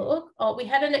have a look. Oh, we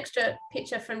had an extra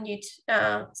picture from you,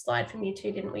 slide from you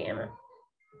too, didn't we, Emma?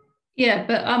 Yeah,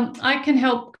 but I can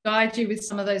help guide you with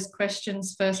some of those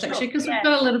questions first, actually, because we've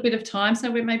got a little bit of time.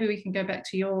 So maybe we can go back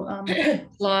to your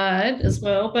slide as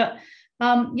well. But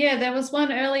yeah, there was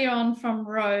one earlier on from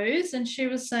Rose, and she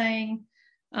was saying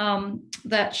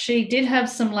that she did have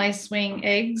some lacewing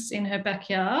eggs in her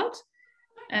backyard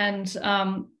and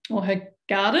or her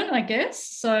garden, I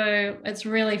guess. So it's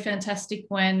really fantastic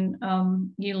when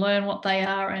you learn what they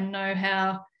are and know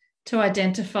how to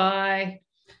identify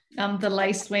the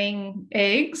lacewing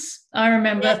eggs. I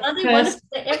remember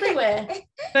they're everywhere.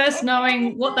 First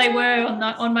knowing what they were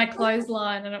on my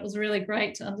clothesline, and it was really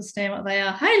great to understand what they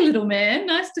are. Hey, little man,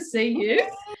 nice to see you.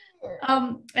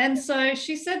 And so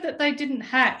she said that they didn't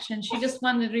hatch, and she just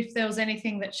wondered if there was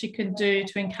anything that she could do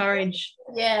to encourage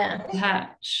the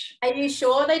hatch. Are you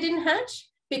sure they didn't hatch?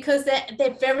 Because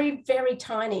they're very, very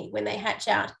tiny when they hatch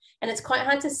out, and it's quite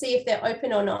hard to see if they're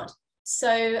open or not.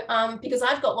 So because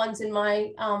I've got ones in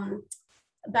my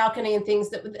balcony and things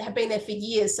that have been there for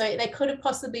years, so they could have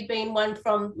possibly been one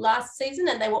from last season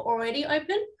and they were already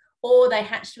open, or they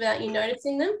hatched without you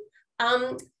noticing them.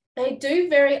 They do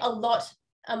vary a lot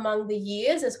among the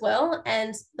years as well,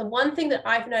 and the one thing that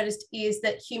I've noticed is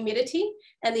that humidity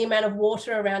and the amount of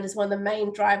water around is one of the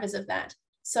main drivers of that.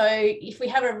 So if we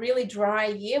have a really dry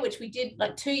year, which we did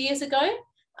like 2 years ago,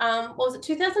 what was it,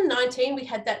 2019, we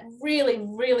had that really,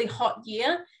 really hot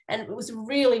year, and it was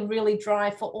really, really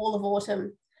dry for all of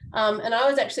autumn. And I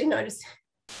was actually noticing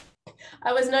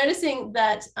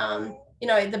that, you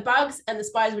know, the bugs and the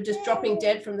spiders were just dropping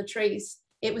dead from the trees.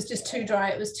 It was just too dry.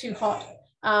 It was too hot.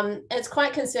 And it's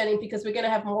quite concerning because we're going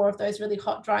to have more of those really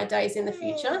hot, dry days in the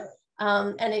future.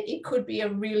 And it could be a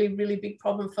really, really big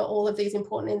problem for all of these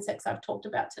important insects I've talked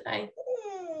about today.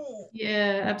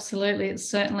 Yeah, absolutely. It's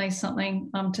certainly something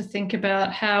to think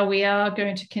about, how we are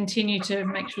going to continue to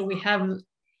make sure we have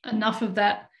enough of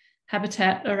that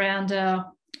habitat around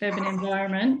our urban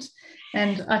environment.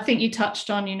 And I think you touched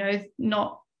on, you know,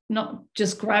 not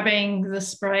just grabbing the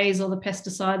sprays or the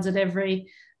pesticides at every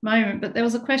moment, but there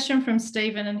was a question from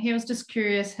Stephen, and he was just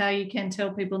curious how you can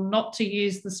tell people not to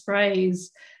use the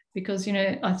sprays, because, you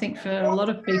know, I think for a lot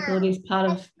of people it is part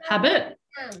of habit.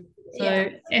 So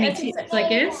any tips, I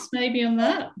guess, maybe on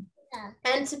that?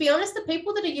 And to be honest, the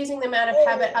people that are using them out of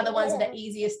habit are the ones that are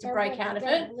easiest to break out of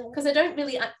it, because they don't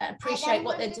really appreciate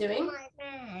what they're doing.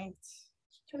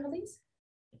 Do you want these?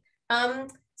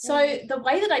 So the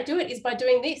way that I do it is by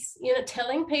doing this, you know,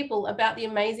 telling people about the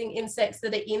amazing insects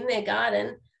that are in their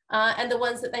garden and the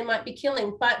ones that they might be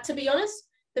killing. But to be honest,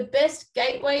 the best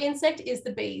gateway insect is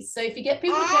the bees. So if you get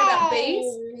people to care about bees,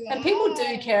 and people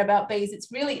do care about bees, it's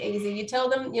really easy. You tell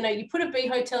them, you know, you put a bee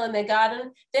hotel in their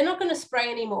garden, they're not going to spray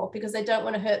anymore because they don't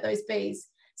want to hurt those bees.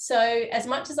 So as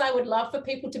much as I would love for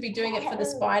people to be doing it for the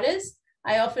spiders,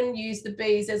 I often use the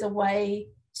bees as a way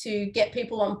to get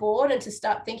people on board and to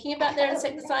start thinking about their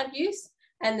insecticide use,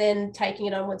 and then taking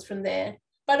it onwards from there.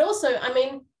 But also, I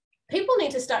mean, people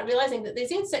need to start realizing that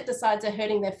these insecticides are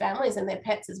hurting their families and their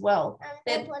pets as well.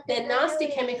 They're nasty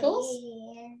chemicals,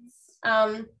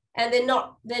 and they're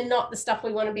not the stuff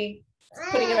we want to be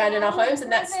putting around in our homes.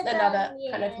 And that's another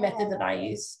kind of method that I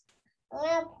use.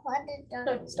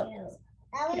 No, stop.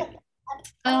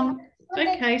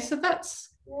 Okay, so that's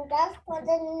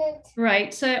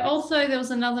great. So also there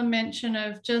was another mention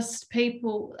of just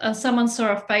people, someone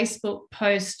saw a Facebook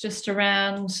post just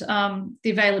around the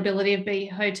availability of bee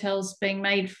hotels being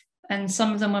made, and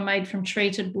some of them were made from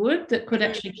treated wood that could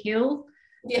actually kill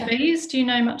bees. Do you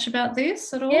know much about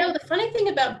this at all? Yeah, well, the funny thing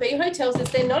about bee hotels is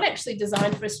they're not actually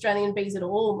designed for Australian bees at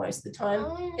all most of the time.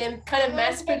 They're kind of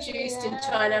mass produced in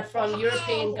China from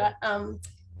European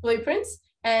blueprints.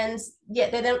 And yeah,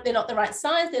 they're not the right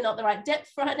size, they're not the right depth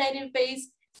for our native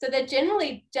bees. So they're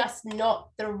generally just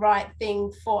not the right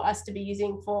thing for us to be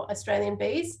using for Australian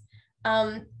bees.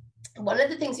 One of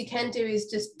the things you can do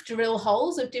is just drill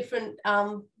holes of different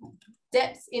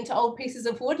depths into old pieces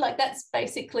of wood. Like that's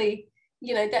basically,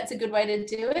 you know, that's a good way to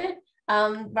do it.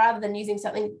 Rather than using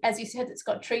something, as you said, that's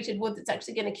got treated wood that's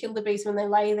actually going to kill the bees when they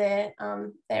lay their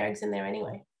eggs in there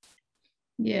anyway.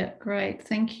 Yeah, great.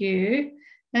 Thank you.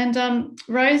 And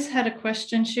Rose had a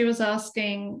question. She was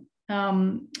asking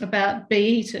about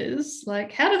bee eaters,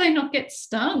 like how do they not get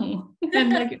stung?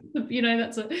 And like, you know,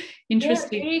 that's a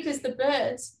interesting. Yeah, bee eaters, the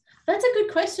birds. That's a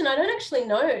good question. I don't actually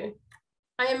know.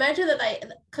 I imagine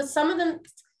that because some of them,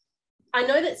 I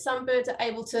know that some birds are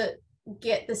able to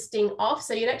get the sting off.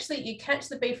 So you catch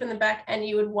the bee from the back and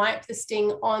you would wipe the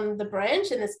sting on the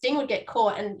branch, and the sting would get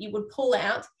caught and you would pull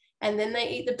out, and then they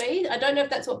eat the bee. I don't know if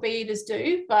that's what bee eaters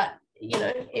do, but you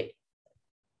know,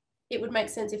 it would make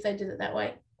sense if they did it that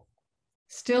way.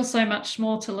 Still so much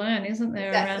more to learn, isn't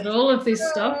there, around all of this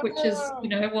stuff, which is, you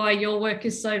know, why your work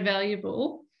is so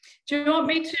valuable. Do you want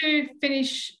me to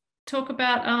talk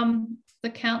about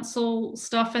the council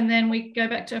stuff, and then we go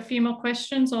back to a few more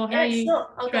questions, or how are you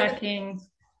tracking,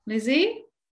 Lizzie?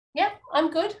 Yep, I'm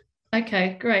good.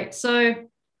 Okay, great. So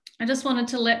I just wanted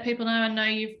to let people know, I know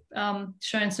you've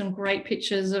shown some great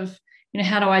pictures of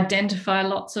how to identify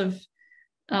lots of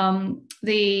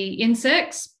the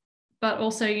insects, but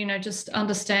also, just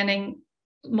understanding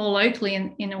more locally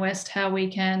in Inner West how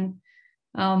we can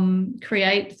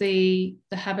create the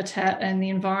habitat and the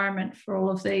environment for all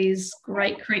of these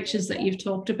great creatures that you've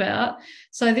talked about.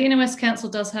 So the Inner West Council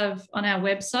does have on our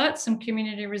website some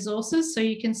community resources. So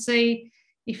you can see,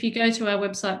 if you go to our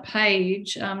website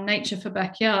page, Nature for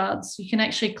Backyards, you can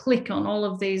actually click on all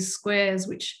of these squares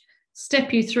which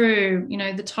step you through,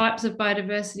 the types of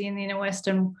biodiversity in the Inner West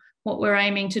and what we're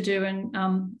aiming to do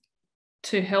and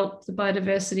to help the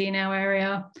biodiversity in our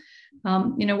area.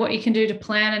 What you can do to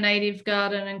plan a native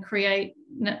garden and create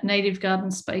native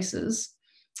garden spaces.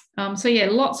 So yeah,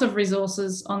 lots of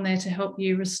resources on there to help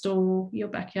you restore your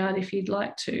backyard if you'd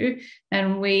like to.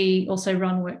 And we also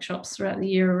run workshops throughout the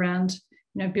year around,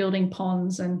 building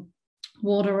ponds and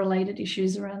water related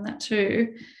issues around that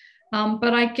too.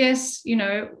 But I guess,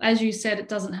 as you said, it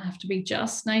doesn't have to be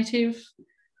just native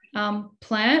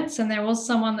plants. And there was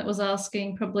someone that was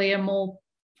asking probably a more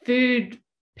food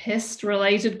pest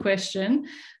related question.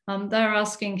 They're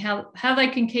asking how they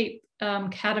can keep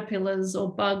caterpillars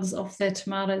or bugs off their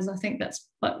tomatoes. I think that's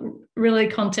really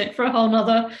content for a whole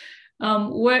nother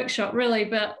workshop, really.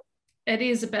 But it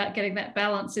is about getting that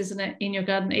balance, isn't it, in your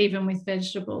garden, even with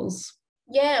vegetables?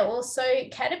 Yeah, well, so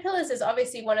caterpillars is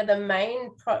obviously one of the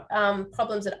main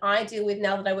problems that I deal with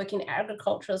now that I work in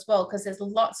agriculture as well, because there's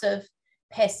lots of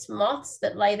pest moths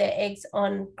that lay their eggs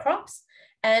on crops.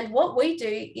 And what we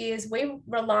do is we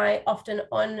rely often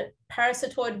on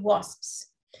parasitoid wasps.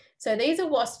 So these are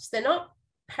wasps, they're not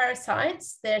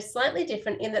parasites, they're slightly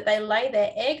different in that they lay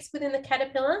their eggs within the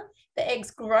caterpillar. The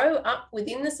eggs grow up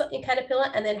within the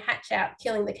caterpillar and then hatch out,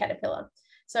 killing the caterpillar.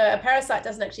 So a parasite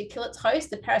doesn't actually kill its host,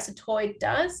 the parasitoid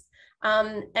does.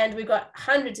 And we've got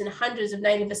hundreds and hundreds of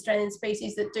native Australian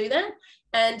species that do that.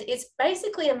 And it's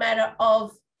basically a matter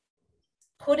of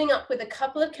putting up with a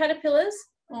couple of caterpillars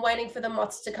and waiting for the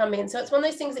moths to come in. So it's one of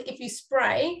those things that if you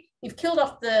spray, you've killed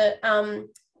off the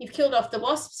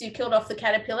wasps, you've killed off the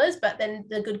caterpillars, but then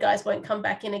the good guys won't come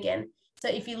back in again. So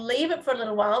if you leave it for a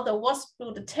little while, the wasp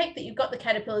will detect that you've got the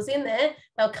caterpillars in there,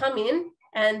 they'll come in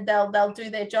and they'll do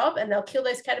their job and they'll kill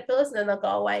those caterpillars and then they'll go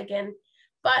away again.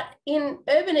 But in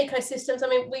urban ecosystems, I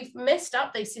mean, we've messed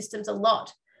up these systems a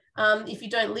lot. If you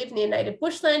don't live near native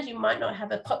bushland, you might not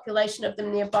have a population of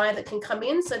them nearby that can come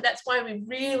in. So that's why we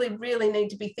really, really need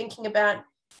to be thinking about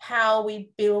how we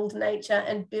build nature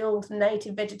and build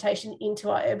native vegetation into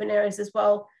our urban areas as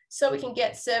well, so we can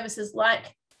get services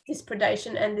like this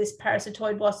predation and this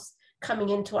parasitoid wasps coming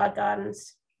into our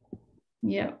gardens.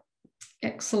 Yeah,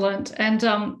 excellent.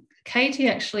 And Katie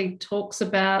actually talks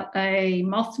about a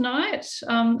moth night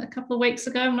a couple of weeks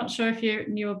ago. I'm not sure if you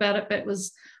knew about it, but it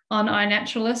was on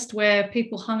iNaturalist, where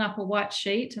people hung up a white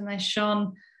sheet and they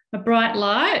shone a bright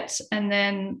light, and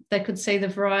then they could see the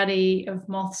variety of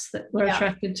moths that were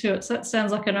attracted to it. So that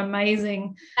sounds like an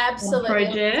amazing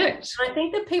project. I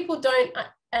think that people don't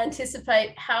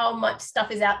anticipate how much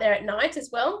stuff is out there at night as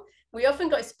well. We often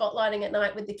go spotlighting at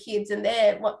night with the kids, and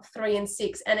they're 3 and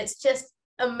 6, and it's just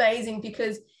amazing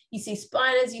because you see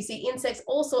spiders, you see insects,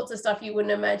 all sorts of stuff you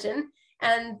wouldn't imagine.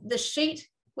 And the sheet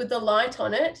with the light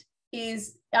on it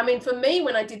is, I mean, for me,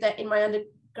 when I did that in my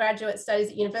undergraduate studies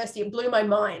at university, it blew my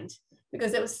mind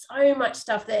because there was so much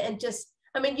stuff there. And just,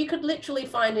 I mean, you could literally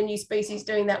find a new species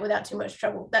doing that without too much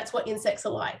trouble. That's what insects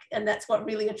are like. And that's what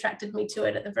really attracted me to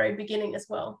it at the very beginning as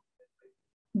well.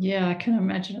 Yeah, I can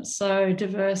imagine it's so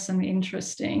diverse and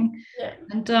interesting. Yeah.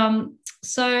 And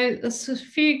so there's a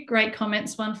few great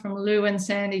comments, one from Lou and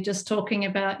Sandy, just talking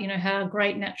about, how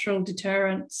great natural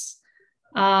deterrents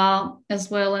are as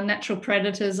well, and natural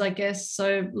predators, I guess.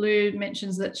 So Lou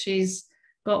mentions that she's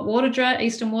got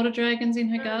eastern water dragons in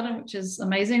her garden, which is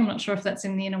amazing. I'm not sure if that's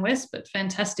in the Inner West, but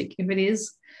fantastic if it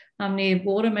is near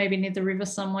water, maybe near the river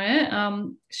somewhere.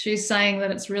 She's saying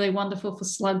that it's really wonderful for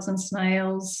slugs and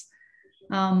snails,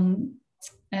 and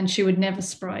she would never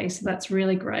spray. So that's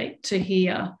really great to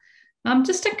hear.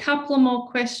 Just a couple of more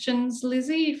questions,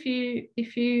 Lizzie,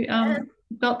 if you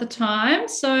got the time.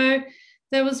 So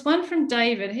there was one from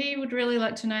David. He would really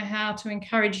like to know how to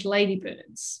encourage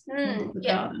ladybirds in the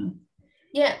garden.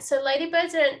 Yeah, so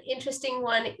ladybirds are an interesting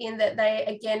one in that they,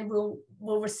 again, will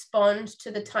respond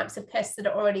to the types of pests that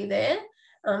are already there.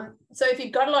 So if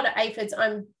you've got a lot of aphids,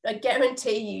 I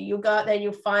guarantee you'll go out there and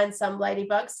you'll find some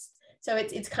ladybugs. So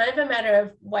it's kind of a matter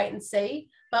of wait and see.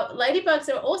 But ladybugs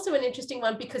are also an interesting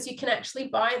one because you can actually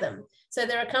buy them. So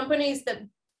there are companies that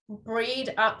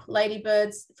breed up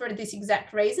ladybirds for this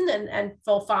exact reason and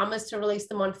for farmers to release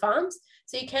them on farms.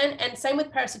 So you can, and same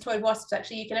with parasitoid wasps,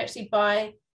 actually, you can actually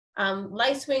buy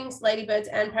lacewings, ladybirds,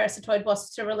 and parasitoid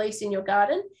wasps to release in your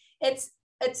garden.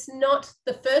 It's not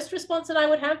the first response that I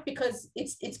would have, because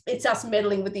it's us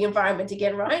meddling with the environment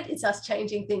again, right? It's us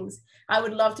changing things. I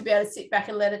would love to be able to sit back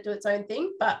and let it do its own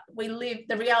thing, but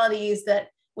the reality is that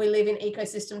we live in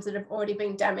ecosystems that have already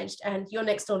been damaged, and your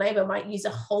next door neighbor might use a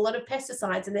whole lot of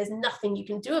pesticides and there's nothing you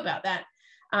can do about that.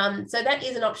 So that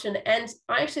is an option, and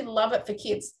I actually love it for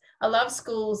kids. I love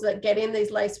schools that get in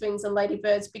these lacewings and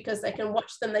ladybirds, because they can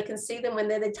watch them, they can see them when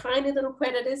they're the tiny little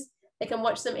predators. They can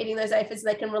watch them eating those aphids,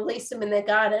 they can release them in their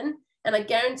garden. And I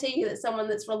guarantee you that someone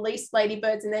that's released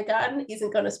ladybirds in their garden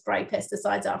isn't going to spray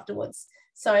pesticides afterwards.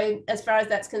 So as far as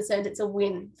that's concerned, it's a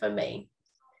win for me.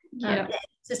 Yeah,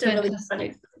 it's just a really fun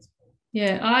experience.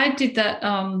 Yeah, I did that.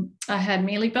 I had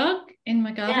mealybug in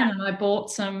my garden, and I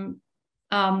bought some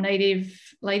native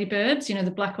ladybirds, the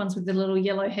black ones with the little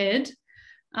yellow head.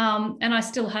 And I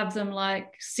still have them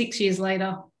like 6 years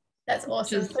later. That's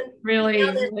awesome. Really,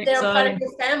 they're a part of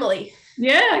your family.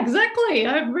 Yeah, exactly.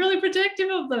 I'm really protective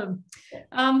of them.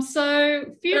 So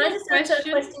Can I just answer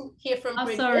a question here from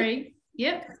Bridget? Sorry.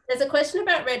 Yep. There's a question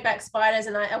about redback spiders,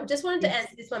 and I just wanted to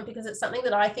answer this one because it's something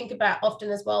that I think about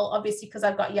often as well, obviously because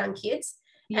I've got young kids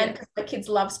and because my kids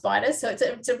love spiders. So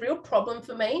it's a real problem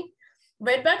for me.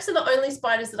 Redbacks are the only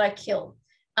spiders that I kill.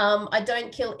 I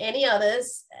don't kill any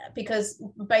others because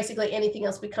basically anything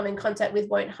else we come in contact with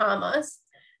won't harm us.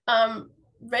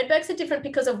 Redbacks are different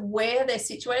because of where they're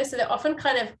situated. So they're often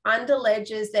kind of under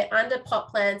ledges, they're under pot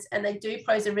plants, and they do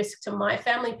pose a risk to my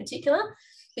family in particular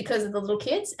because of the little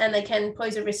kids, and they can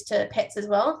pose a risk to pets as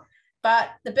well.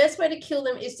 But the best way to kill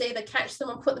them is to either catch them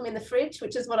and put them in the fridge,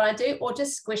 which is what I do, or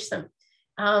just squish them.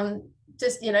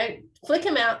 Just, flick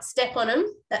them out, step on them.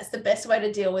 That's the best way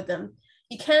to deal with them.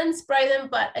 You can spray them,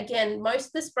 but again, most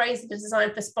of the sprays that are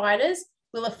designed for spiders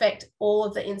will affect all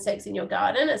of the insects in your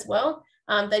garden as well.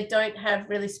 They don't have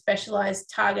really specialized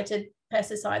targeted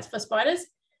pesticides for spiders.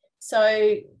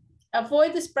 So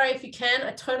avoid the spray if you can.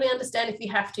 I totally understand if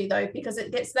you have to though, because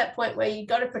it gets to that point where you've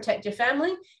got to protect your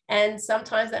family. And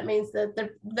sometimes that means that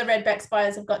the redback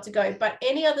spiders have got to go. But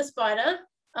any other spider,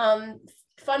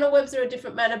 funnel webs are a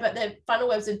different matter, but their funnel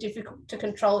webs are difficult to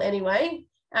control anyway.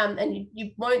 And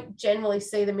you won't generally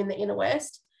see them in the inner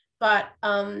west. But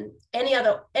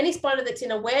any spider that's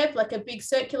in a web, like a big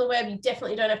circular web, you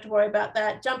definitely don't have to worry about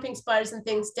that. Jumping spiders and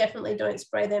things, definitely don't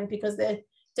spray them because they're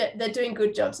doing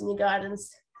good jobs in your gardens.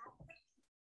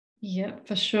 Yeah,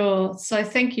 for sure. So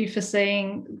thank you for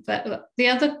saying that.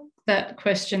 That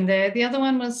question there. The other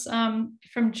one was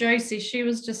from Josie. She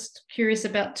was just curious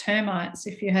about termites,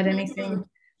 if you had anything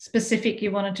specific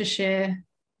you wanted to share.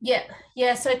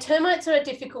 Yeah. So termites are a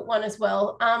difficult one as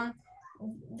well.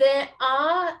 There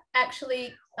are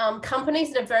actually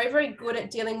companies that are very, very good at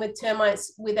dealing with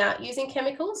termites without using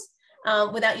chemicals,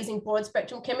 without using broad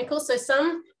spectrum chemicals. So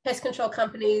some pest control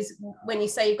companies, when you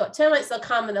say you've got termites, they'll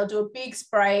come and they'll do a big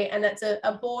spray, and that's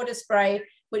a border spray,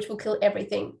 which will kill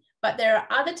everything. But there are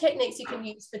other techniques you can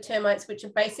use for termites, which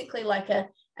are basically like a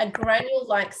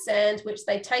granule-like sand, which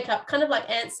they take up, kind of like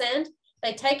ant sand.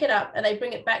 They take it up and they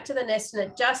bring it back to the nest, and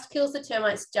it just kills the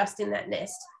termites just in that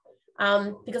nest.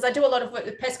 Because I do a lot of work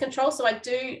with pest control, so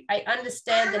I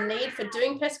understand the need for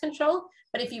doing pest control,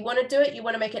 but if you want to do it, you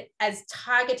want to make it as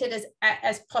targeted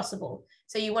as possible.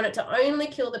 So you want it to only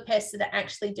kill the pests that are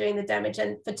actually doing the damage.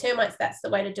 And for termites, that's the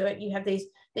way to do it. You have these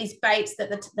baits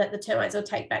that the termites will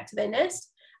take back to their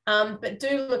nest. But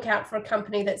do look out for a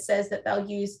company that says that they'll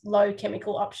use low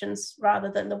chemical options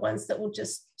rather than the ones that will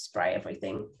just spray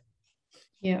everything.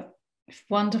 Yeah.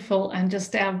 Wonderful. And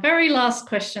just our very last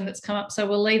question that's come up. So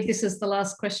we'll leave this as the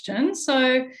last question.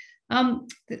 So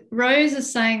Rose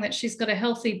is saying that she's got a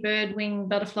healthy bird wing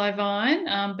butterfly vine,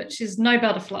 but she's no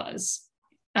butterflies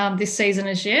this season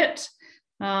as yet.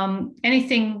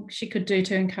 Anything she could do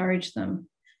to encourage them?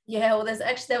 Yeah, well,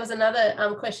 there was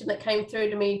another question that came through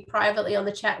to me privately on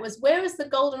the chat was, where is the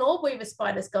golden orb weaver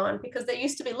spiders gone? Because there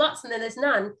used to be lots and then there's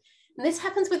none. And this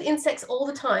happens with insects all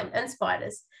the time, and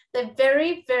spiders. They're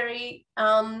very, very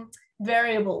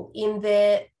variable in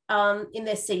their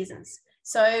seasons.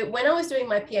 So when I was doing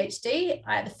my PhD,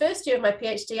 the first year of my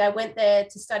PhD, I went there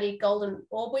to study golden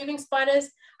orb weaving spiders.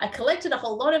 I collected a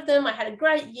whole lot of them. I had a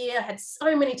great year. I had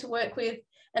so many to work with.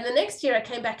 And the next year I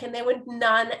came back and there were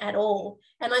none at all.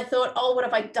 And I thought, oh, what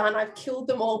have I done? I've killed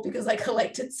them all because I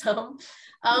collected some.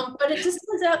 But it just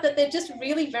turns out that they're just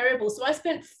really variable. So I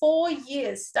spent 4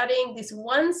 years studying this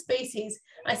one species.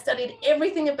 I studied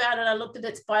everything about it. I looked at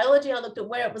its biology. I looked at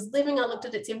where it was living. I looked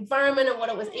at its environment and what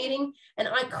it was eating. And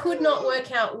I could not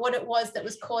work out what it was that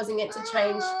was causing it to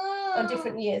change on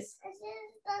different years.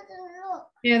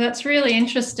 Yeah, that's really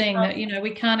interesting that, you know,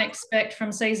 we can't expect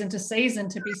from season to season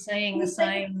to be seeing the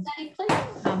same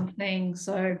thing.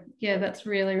 So, yeah, that's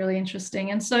really, really interesting.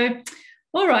 And so,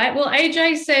 all right. Well,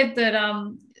 AJ said that,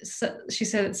 she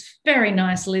said, it's very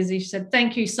nice, Lizzie. She said,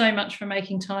 thank you so much for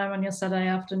making time on your Saturday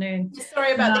afternoon.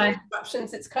 Sorry about the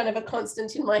interruptions. It's kind of a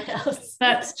constant in my house.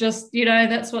 That's just, you know,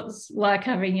 that's what it's like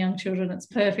having young children. It's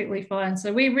perfectly fine.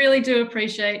 So we really do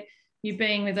appreciate you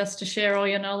being with us to share all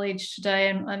your knowledge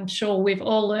today. And I'm sure we've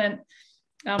all learned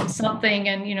something,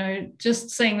 and, you know,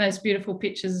 just seeing those beautiful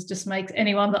pictures just makes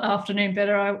anyone the afternoon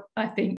better, I think.